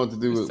just don't know what to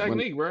do with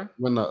technique, bro.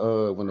 When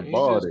the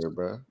ball there,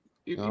 bro.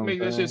 He make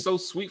that shit so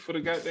sweet for the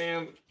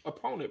goddamn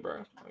opponent,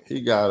 bro. He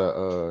got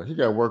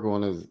to work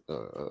on his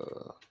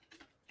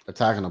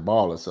attacking the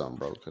ball or something,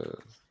 bro.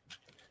 Because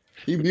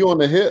he be on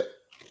the hip.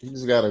 He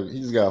just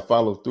gotta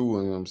follow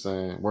through. You know what I'm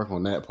saying? Work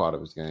on that part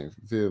of his game.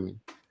 You feel me?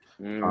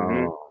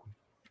 Mm-hmm.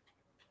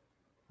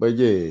 But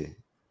yeah,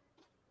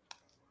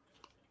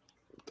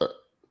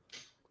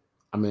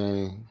 I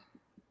mean,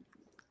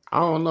 I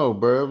don't know,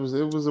 bro.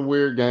 It was a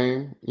weird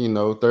game. You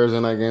know, Thursday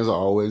night games are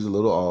always a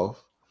little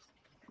off.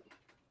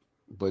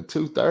 But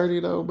 230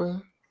 though,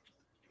 bro.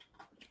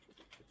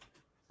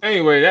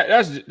 Anyway,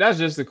 that's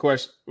just the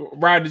question.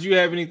 Brian, did you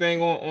have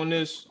anything on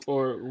this,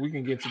 or we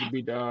can get to the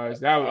beat the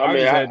odds? I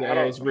had to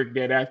ask Rick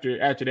that after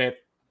that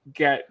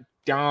got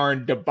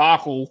darn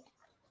debacle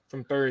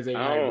from Thursday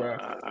night, bro.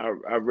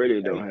 I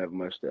really don't have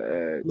much to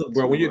add. Look,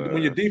 bro, when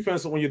your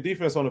defense on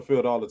the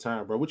field all the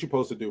time, bro, what you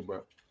supposed to do,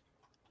 bro?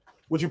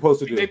 What you supposed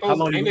to do? How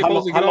long is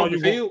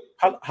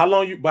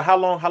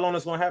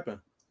gonna happen?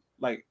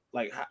 Like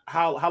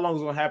how long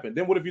is gonna happen?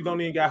 Then what if you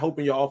don't even got hope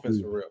in your offense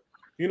for real?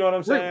 You know what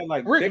I'm saying?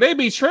 Rick, they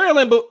be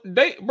trailing, but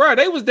they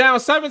was down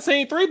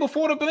 17-3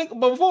 before a blink of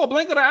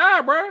the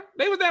eye, bro.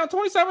 They was down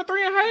 27-3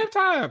 at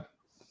halftime.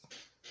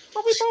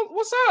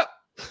 What's up?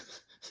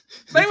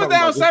 They was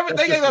down 7.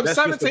 They gave up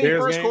 17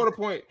 first quarter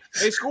point.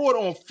 They scored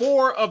on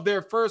 4 of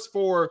their first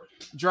 4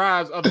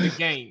 drives of the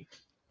game.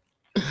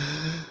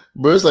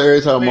 Bro, it's like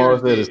every time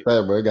Mars said his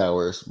stat, bro, it got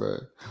worse, bro.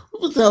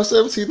 It was down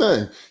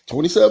 17-9,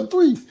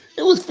 27-3.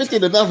 It was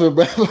 50-0,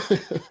 bro.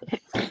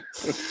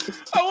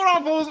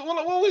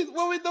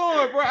 What we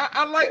doing, bro?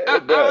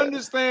 I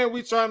understand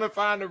we trying to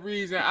find a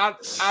reason.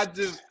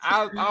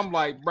 I'm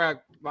like, bro,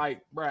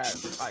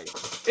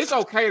 it's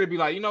okay to be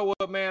like, you know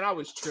what, man, I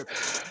was tripping.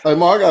 Hey,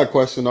 Mark, I got a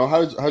question though.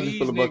 How'd you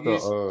feel about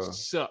the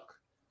suck?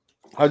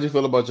 How'd you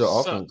feel about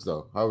your offense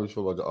though? How would you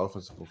feel about your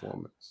offensive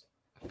performance?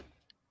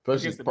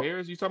 Especially against the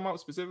Bears, you talking about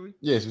specifically?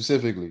 Yeah,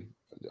 specifically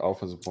the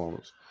offensive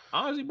performance.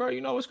 Honestly, bro,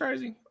 you know what's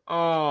crazy?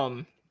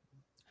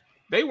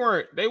 They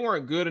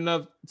weren't good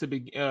enough to be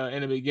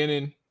in the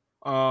beginning.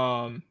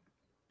 I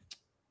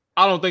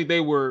don't think they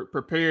were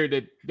prepared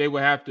that they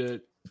would have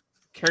to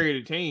carry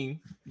the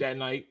team that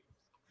night.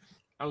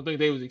 I don't think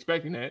they was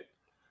expecting that.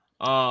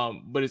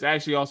 But it's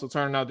actually also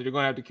turning out that they're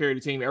going to have to carry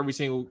the team every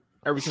single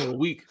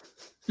week.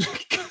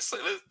 So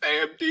this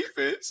damn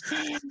defense.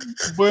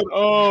 But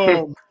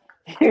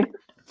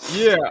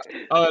Yeah,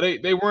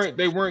 they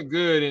weren't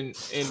good,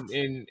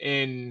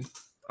 and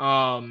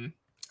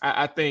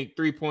I think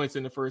 3 points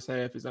in the first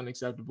half is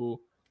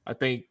unacceptable. I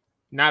think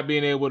not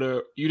being able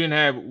to, you didn't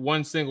have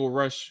one single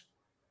rush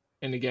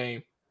in the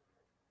game.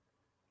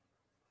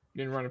 You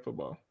didn't run the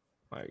football.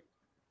 Like,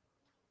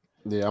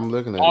 Yeah, I'm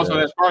looking at also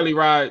that. that's partly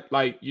right.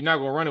 Like, you're not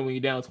gonna run it when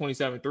you're down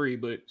 27-3,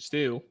 but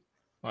still,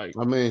 like,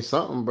 I mean,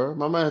 something, bro.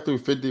 My man threw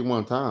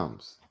 51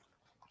 times.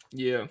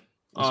 yeah.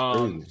 That's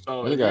crazy. So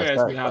And he if you got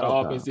ask me sacked how the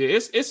 5 offense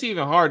times. did, it's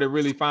even hard to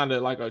really find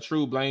a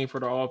true blame for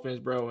the offense,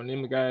 bro. And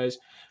them guys,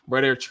 bro,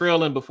 they're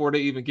trailing before they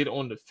even get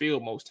on the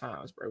field most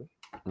times, bro.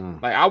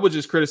 Like, I would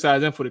just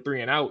criticize them for the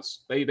 3 and outs.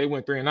 They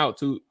went 3 and out,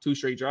 two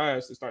straight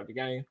drives to start the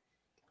game.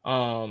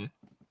 Yeah,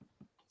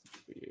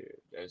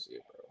 that's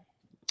it,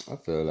 bro. I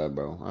feel that,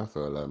 bro. I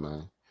feel that,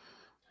 man.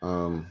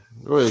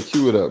 Go ahead,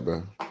 cue it up,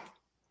 bro.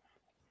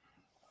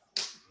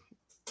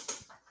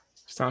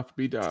 It's time for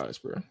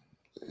B-Dodge, bro.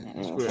 Let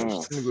me go ahead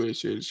and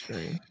share the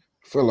screen.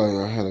 Feel like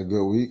I had a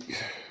good week.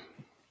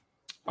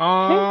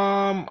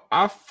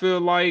 I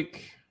feel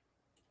like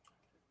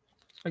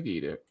I give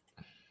you that.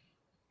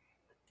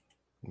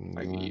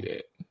 I give you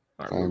that.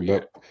 All right,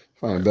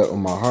 if I ain't bet with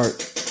my heart,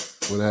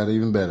 would have had an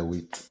even better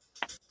week.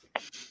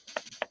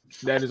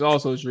 That is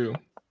also true.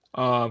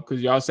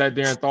 Because y'all sat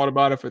there and thought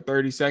about it for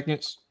 30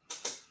 seconds.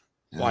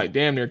 Yeah. Like,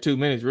 damn near 2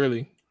 minutes,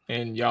 really.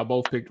 And y'all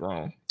both picked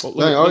wrong. But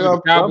look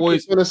at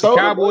the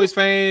Cowboys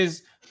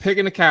fans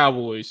picking the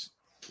Cowboys.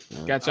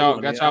 Got y'all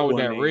with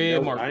that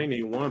red mark. I ain't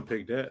even want to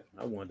pick that.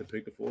 I wanted to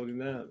pick the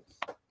 49ers.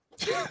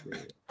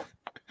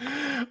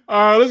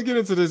 All right, let's get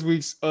into this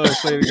week's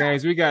slate of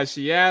games. We got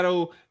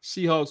Seattle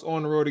Seahawks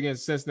on the road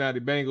against Cincinnati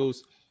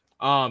Bengals.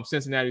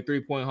 Cincinnati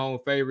 3-point home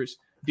favorites.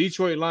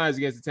 Detroit Lions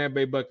against the Tampa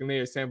Bay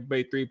Buccaneers. Tampa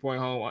Bay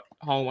 3-point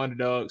home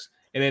underdogs.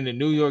 And then the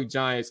New York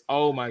Giants.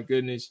 Oh my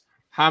goodness.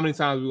 How many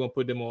times are we gonna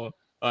put them on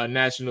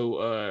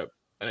national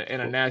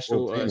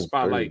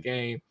spotlight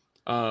game?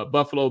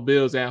 Buffalo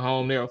Bills at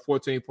home. They're a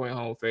 14-point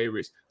home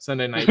favorites.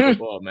 Sunday night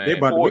football, man. They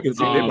about to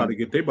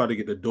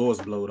get the doors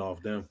blowed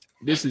off them.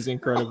 This is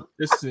incredible.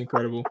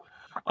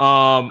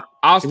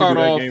 I'll start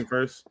off game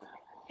first.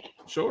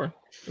 Sure.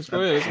 Let's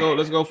go ahead.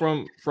 Let's go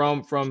from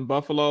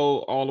Buffalo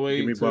all the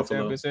way to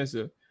Tampa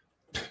Bay.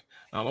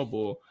 I'm a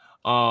bull.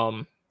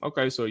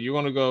 Okay, so you're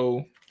gonna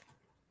go.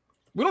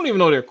 We don't even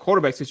know their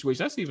quarterback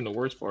situation. That's even the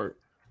worst part.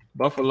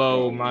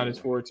 Buffalo minus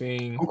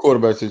 14. Who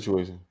quarterback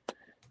situation?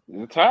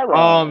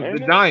 Tyrod.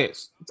 The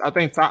Giants. I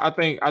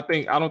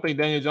don't think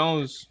Daniel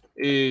Jones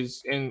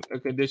is in a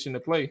condition to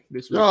play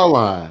this week. Y'all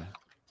lying.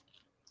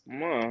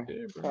 Come on,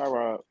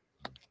 Tyrod.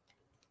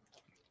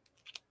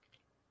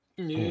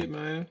 Yeah,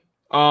 man.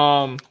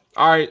 All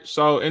right.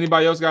 So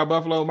anybody else got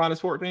Buffalo minus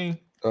 14?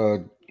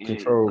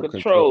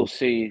 Control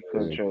C,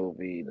 Control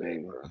V,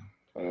 baby.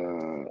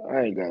 I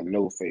ain't got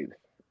no faith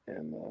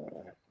in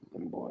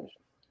them boys.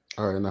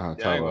 All right, now I ain't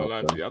gonna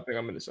lie to you. I think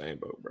I'm in the same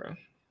boat, bro.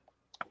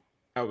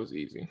 That was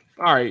easy.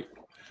 All right.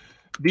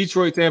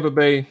 Detroit, Tampa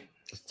Bay.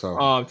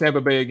 Tampa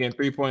Bay again,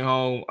 3-point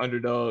home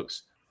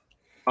underdogs.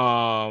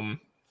 It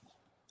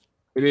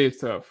is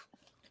tough,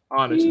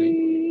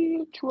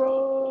 honestly.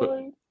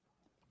 Detroit.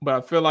 But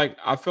I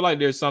feel like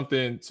there's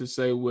something to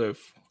say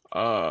with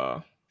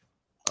let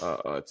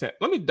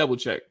me double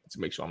check to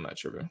make sure I'm not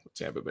tripping with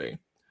Tampa Bay.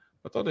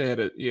 I thought they had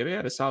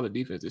a solid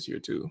defense this year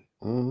too.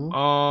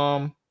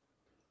 Mm-hmm.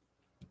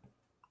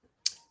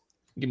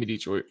 Give me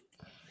Detroit.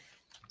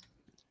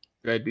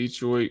 Got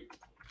Detroit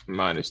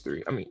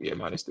 -3.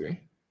 -3.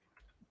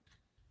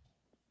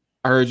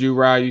 I heard you,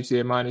 Ryan. You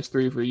said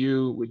 -3 for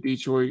you with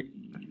Detroit.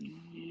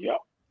 Yep.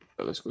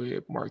 So let's go ahead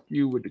and mark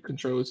you with the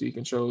Control C,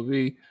 Control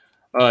V.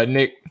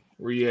 Nick,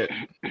 where you at?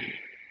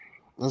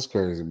 That's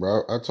crazy,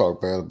 bro. I talk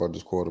bad about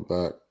this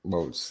quarterback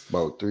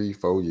about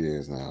 3-4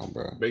 years now,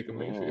 bro. Baker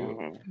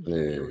Mayfield.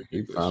 Yeah,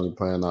 he finally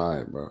playing all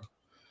right, bro.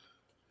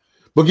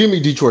 But give me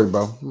Detroit,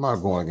 bro. I'm not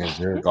going against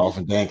Jared Goff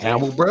and Dan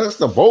Campbell, bro. That's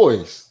the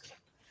boys.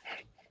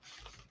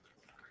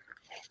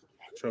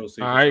 Control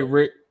C. All right,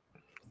 Rick.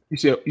 You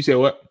said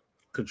what?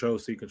 Control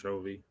C, Control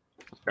V.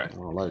 Okay. I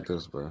don't like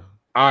this, bro.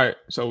 All right,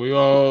 so we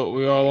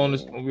all on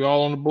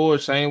the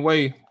board same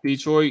way.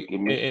 Detroit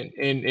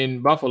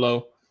and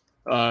Buffalo,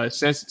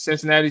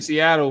 Cincinnati,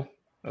 Seattle.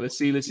 Let's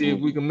see if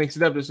we can mix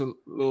it up just a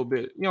little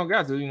bit. You don't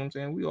got to, you know what I'm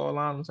saying? We all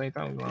on the same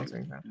time. We all on the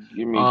same time.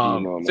 Give me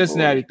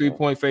Cincinnati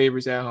 3-point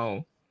favorites at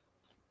home.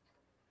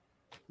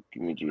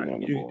 Give me Gino on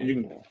the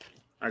board.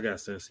 I got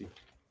Cincy.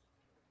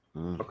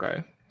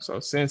 Okay, so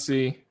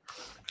Cincy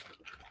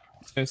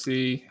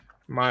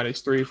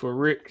 -3 for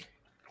Rick.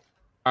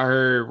 I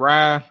heard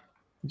Rye,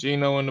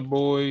 Gino and the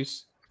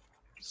boys.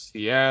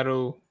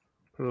 Seattle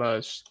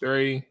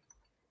 +3.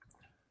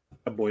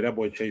 That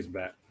boy chased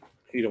back.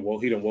 He done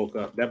woke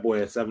up. That boy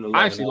had 7-11.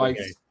 I actually like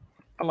the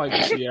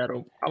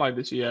Seattle. I like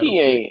the Seattle. He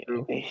ain't.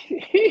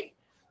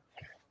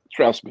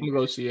 Trust me.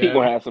 Go He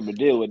gonna have something to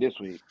deal with this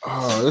week.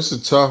 Oh, this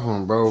is a tough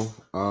one, bro.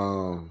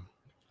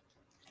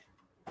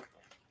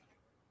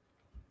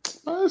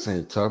 This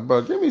ain't tough,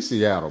 bro. Give me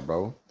Seattle,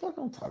 bro. What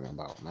I'm talking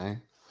about,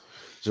 man.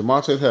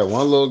 Jamar Chase had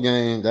one little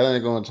game. That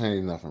ain't gonna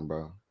change nothing,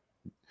 bro.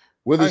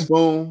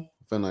 Witherspoon,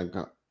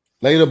 finna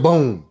lay the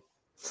boom.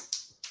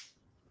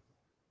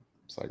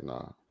 It's like,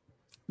 nah.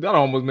 That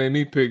almost made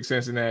me pick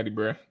Cincinnati,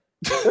 bro.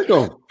 Pick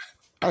them.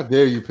 How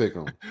dare you pick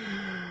them?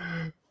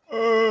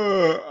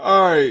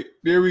 All right,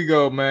 there we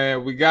go,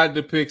 man. We got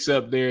the picks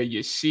up there.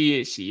 You see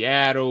it,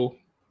 Seattle,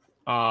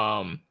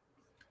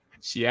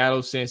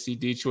 Cincy,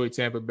 Detroit,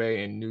 Tampa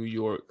Bay, and New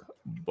York,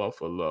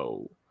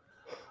 Buffalo.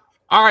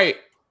 All right,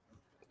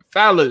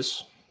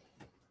 fellas,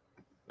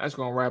 that's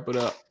gonna wrap it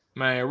up,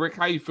 man. Rick,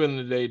 how you feeling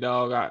today,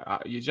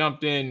 dog? You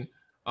jumped in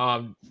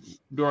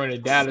during the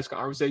Dallas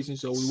conversation,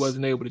 so we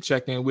wasn't able to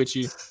check in with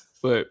you.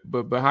 But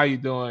how you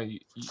doing?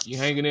 You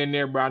hanging in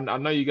there, bro? I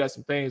know you got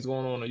some things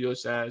going on your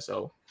side,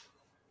 so.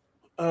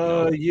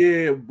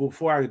 Yeah.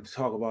 Before I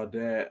talk about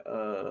that,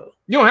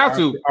 you don't have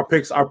to.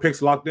 Our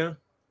picks locked in.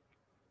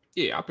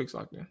 Yeah, our picks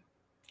locked in.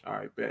 All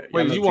right, bet.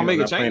 Wait, you want to make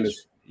a change?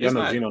 Y'all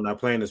know Gino not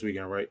playing this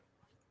weekend, right?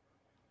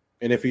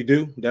 And if he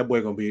do, that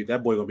boy gonna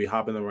be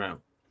hopping around.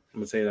 I'm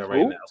gonna tell you that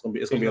right now.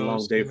 It's gonna be a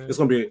long day. It's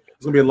gonna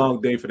be a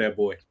long day for that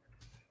boy.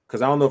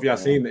 Because I don't know if y'all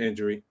seen the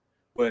injury,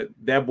 but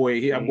that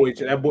boy came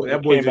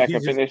back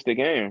and finished the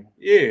game.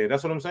 Yeah,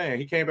 that's what I'm saying.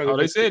 He came back. Oh,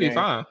 they said he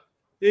fine.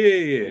 Yeah.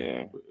 You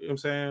know what I'm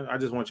saying? I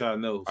just want y'all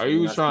to know. Are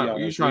you trying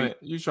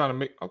to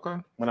make okay?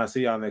 When I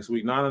see y'all next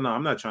week. No.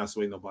 I'm not trying to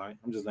sway nobody.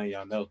 I'm just letting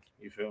y'all know.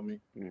 You feel me?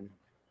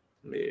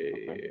 Mm-hmm.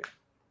 Yeah.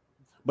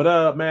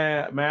 But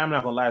man, I'm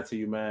not gonna lie to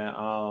you, man.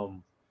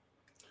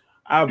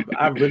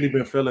 I've really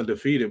been feeling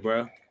defeated,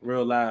 bro.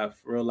 Real life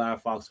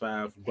Fox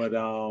 5. But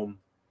I'm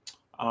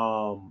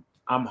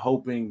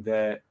hoping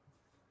that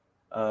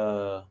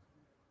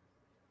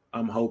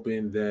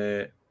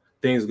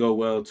things go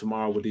well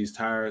tomorrow with these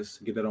tires,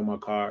 get that on my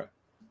car,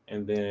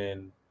 and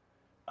then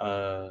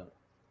I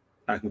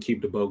can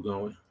keep the boat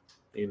going,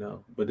 you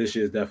know. But this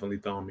shit is definitely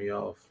throwing me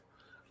off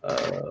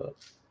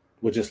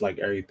with just like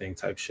everything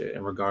type shit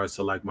in regards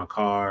to like my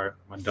car,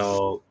 my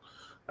dog,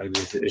 like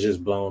it's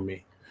just blowing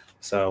me.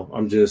 So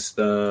I'm just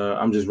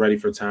ready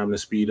for time to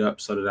speed up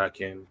so that I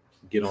can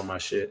get on my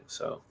shit.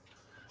 So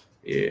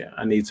yeah,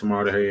 I need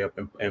tomorrow to hurry up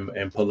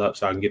and pull up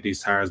so I can get these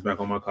tires back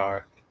on my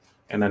car.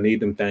 And I need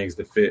them things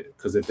to fit,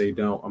 because if they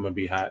don't, I'm gonna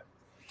be hot.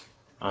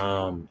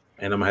 And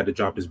I'm gonna have to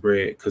drop this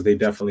bread because they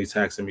definitely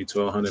taxing me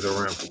to 100 a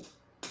rim.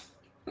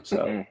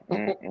 So,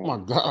 oh my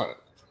god,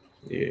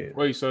 yeah.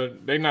 Wait, so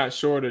they not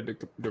sure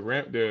that the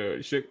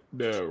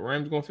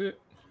rims gonna fit?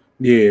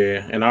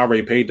 Yeah, and I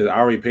already paid the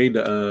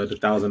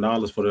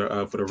 $1,000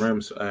 for the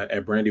rims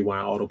at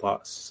Brandywine Auto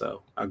Parts.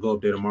 So I go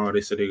up there tomorrow. They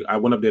said I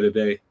went up there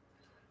today.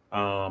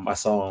 I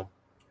saw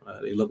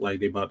them. They look like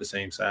they about the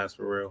same size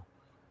for real.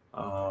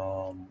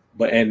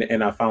 But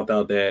I found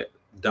out that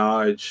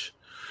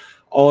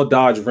all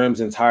Dodge rims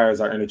and tires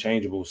are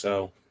interchangeable,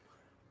 so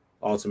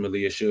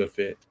ultimately it should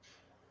fit,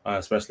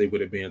 especially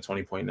with it being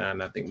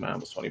 20.9. I think mine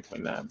was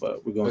 20.9,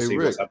 but we're gonna see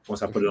Rick,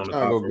 once I put it on the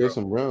car. Go get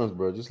some rims,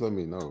 bro. Just let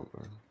me know,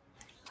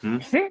 bro.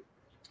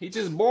 He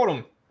just bought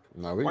them.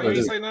 No, why you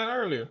didn't say that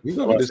earlier? We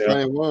gonna get the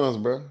same ones,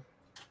 bro.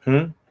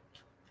 You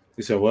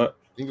said what?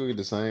 You gonna get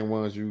the same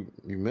ones you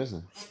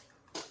missing.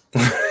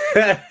 You're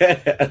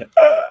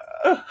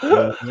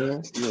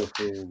a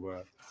fool,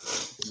 bro.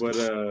 But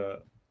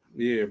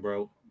yeah,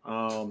 bro.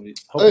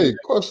 Hey,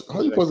 question: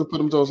 how you supposed to put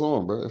them toes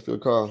on, bro? If your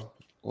car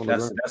on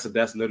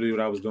that's literally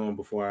what I was doing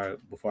before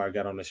I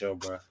got on the show,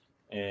 bro.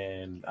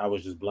 And I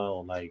was just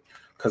blown, like,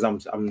 cause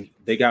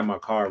they got my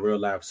car real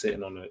life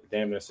sitting on the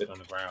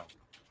ground,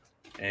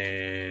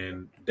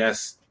 and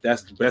that's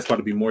about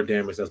to be more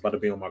damage that's about to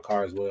be on my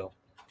car as well.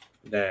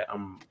 That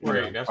I'm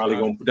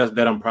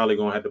probably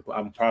gonna have to.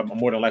 I'm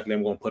more than likely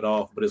I'm gonna put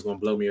off, but it's gonna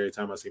blow me every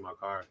time I see my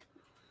car.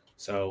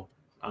 So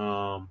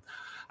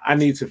I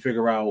need to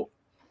figure out.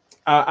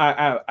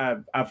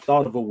 I've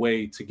thought of a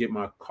way to get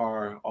my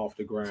car off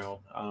the ground.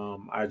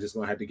 I just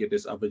gonna have to get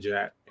this upper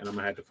jack, and I'm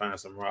gonna have to find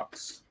some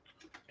rocks,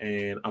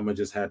 and I'm gonna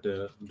just have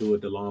to do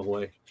it the long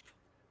way,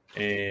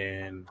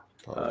 and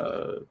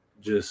no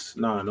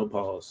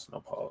pause.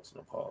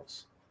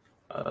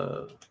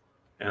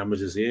 And I'm gonna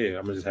just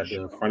have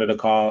the front of the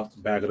car,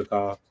 back of the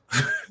car.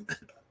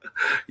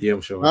 Yeah,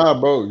 I'm sure. Nah,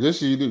 bro,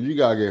 just you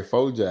gotta get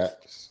 4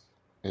 jacks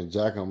and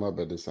jack them up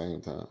at the same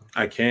time.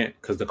 I can't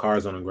because the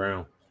car's on the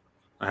ground.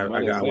 I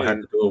would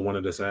have to do it one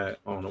of the side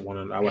on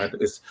one. I would have to.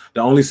 It's the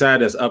only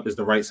side that's up is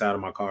the right side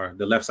of my car.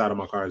 The left side of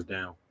my car is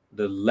down.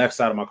 The left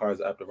side of my car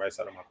is up. The right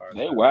side of my car is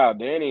down. Wow,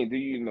 they ain't do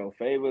you no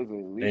favors.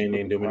 They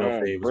ain't do me no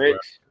favors, bro.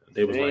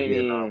 They was like,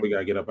 yeah, no, we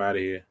gotta get up out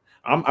of here.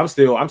 I'm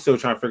still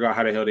trying to figure out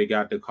how the hell they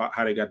got the car.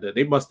 How they got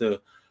they must have,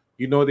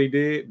 you know what they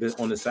did this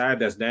on the side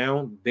that's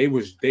down. They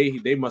must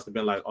have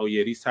been like, oh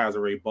yeah, these tires are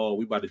already bald.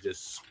 We about to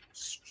just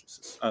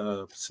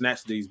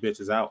snatch these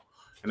bitches out,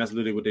 and that's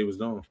literally what they was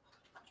doing.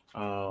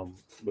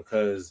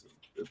 Because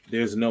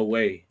there's no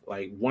way.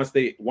 Like once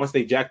they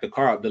jacked the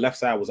car up, the left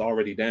side was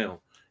already down.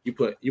 You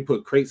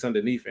put crates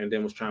underneath and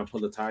then was trying to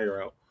pull the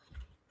tire out.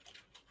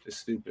 It's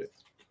stupid,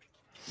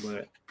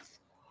 but.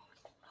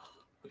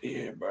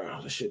 Yeah,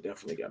 bro, this shit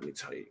definitely got me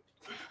tight.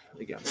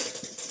 It got me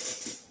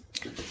tight.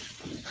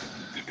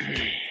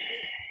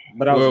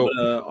 But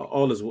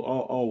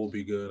all will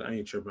be good. I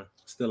ain't tripping.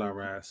 Still I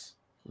rise.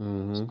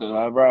 Still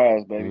I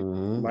rise, baby.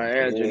 My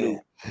Angelou.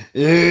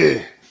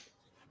 Yeah.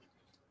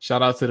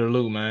 Shout out to the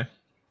Lou, man.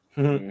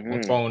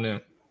 I'm phoning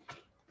them.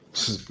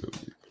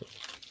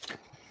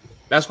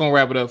 That's gonna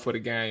wrap it up for the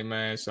game,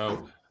 man.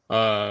 So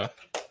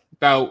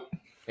without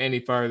any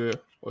further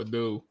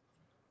ado,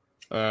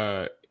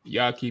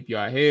 y'all keep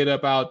your head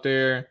up out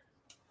there.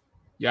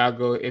 Y'all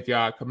go, if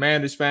y'all a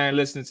Commanders fan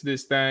listening to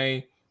this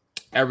thing,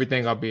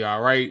 everything will be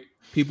all right.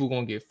 People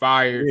gonna get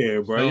fired. Yeah,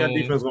 bro. Your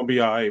defense gonna be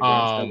all right,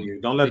 bro.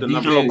 Don't let the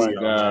numbers oh my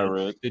God,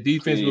 Rick. The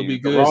defense will be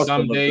good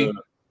someday,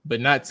 but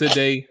not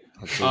today.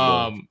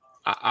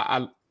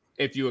 I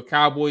if you're a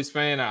Cowboys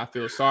fan, I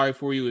feel sorry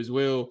for you as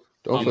well.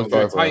 If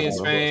you're a Titans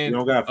fan,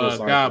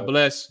 God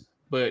bless.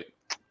 But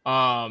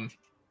I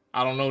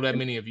don't know that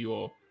many of you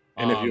all.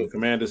 And if you're a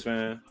Commanders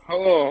fan,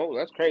 oh,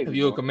 that's crazy. If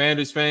you're a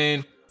Commanders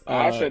fan,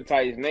 I said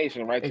Titans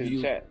Nation right to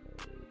the chat.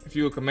 If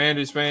you're a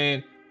Commanders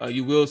fan,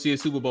 you will see a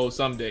Super Bowl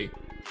someday.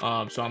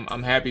 So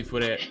I'm happy for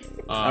that.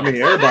 I mean,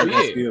 everybody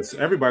gonna see.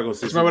 Everybody gonna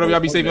see. Remember whatever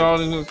y'all be saving all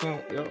this.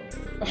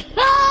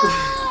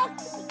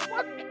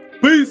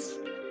 Peace.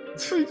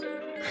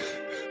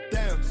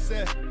 Damn,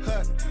 set,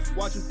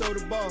 watch him throw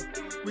the ball.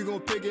 We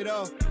gon' pick it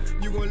off.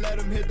 You gon' let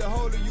him hit the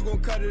hole or you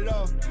gon' cut it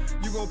off.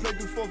 You gon' play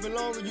through 4th and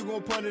long or you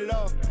gon' punt it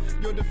off.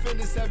 Your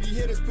defenders heavy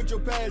hitters, put your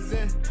pads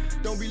in.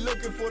 Don't be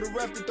looking for the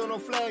ref to throw no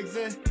flags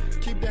in.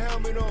 Keep the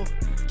helmet on,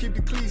 keep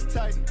the cleats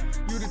tight.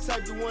 You the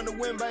type to want to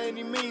win by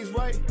any means,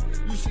 right?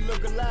 You should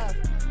look alive.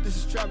 This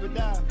is Trap or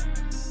Dive.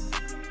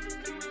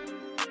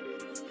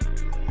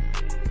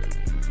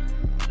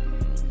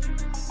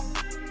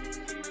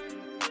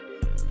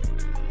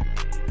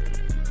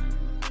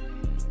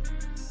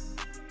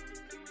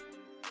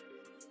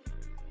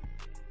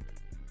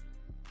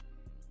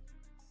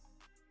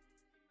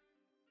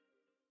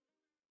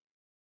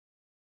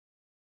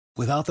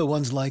 Without the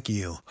ones like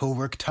you, who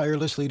work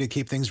tirelessly to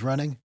keep things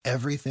running,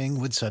 everything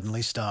would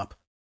suddenly stop.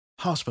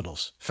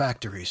 Hospitals,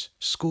 factories,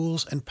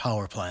 schools, and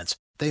power plants,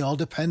 they all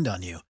depend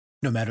on you.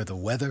 No matter the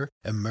weather,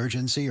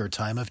 emergency, or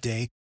time of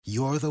day,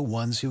 you're the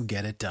ones who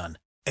get it done.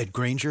 At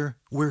Grainger,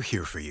 we're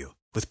here for you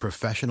with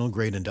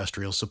professional-grade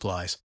industrial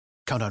supplies.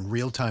 Count on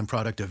real-time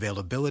product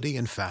availability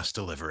and fast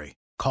delivery.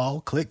 Call,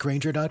 click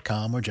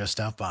Grainger.com, or just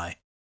stop by.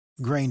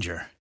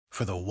 Grainger,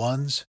 for the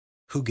ones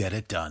who get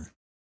it done.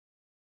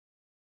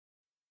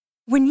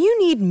 When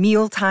you need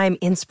mealtime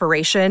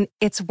inspiration,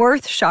 it's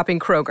worth shopping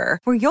Kroger,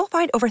 where you'll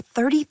find over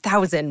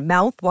 30,000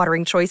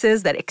 mouth-watering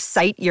choices that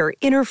excite your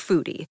inner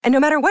foodie. And no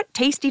matter what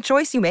tasty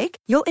choice you make,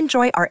 you'll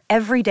enjoy our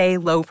everyday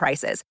low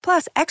prices,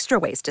 plus extra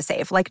ways to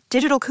save, like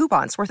digital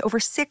coupons worth over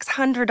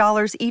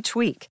 $600 each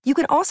week. You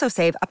can also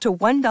save up to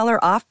 $1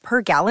 off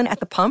per gallon at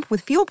the pump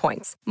with fuel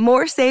points.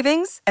 More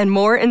savings and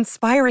more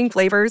inspiring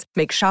flavors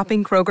make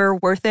shopping Kroger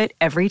worth it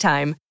every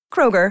time.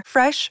 Kroger,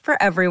 fresh for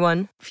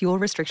everyone. Fuel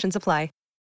restrictions apply.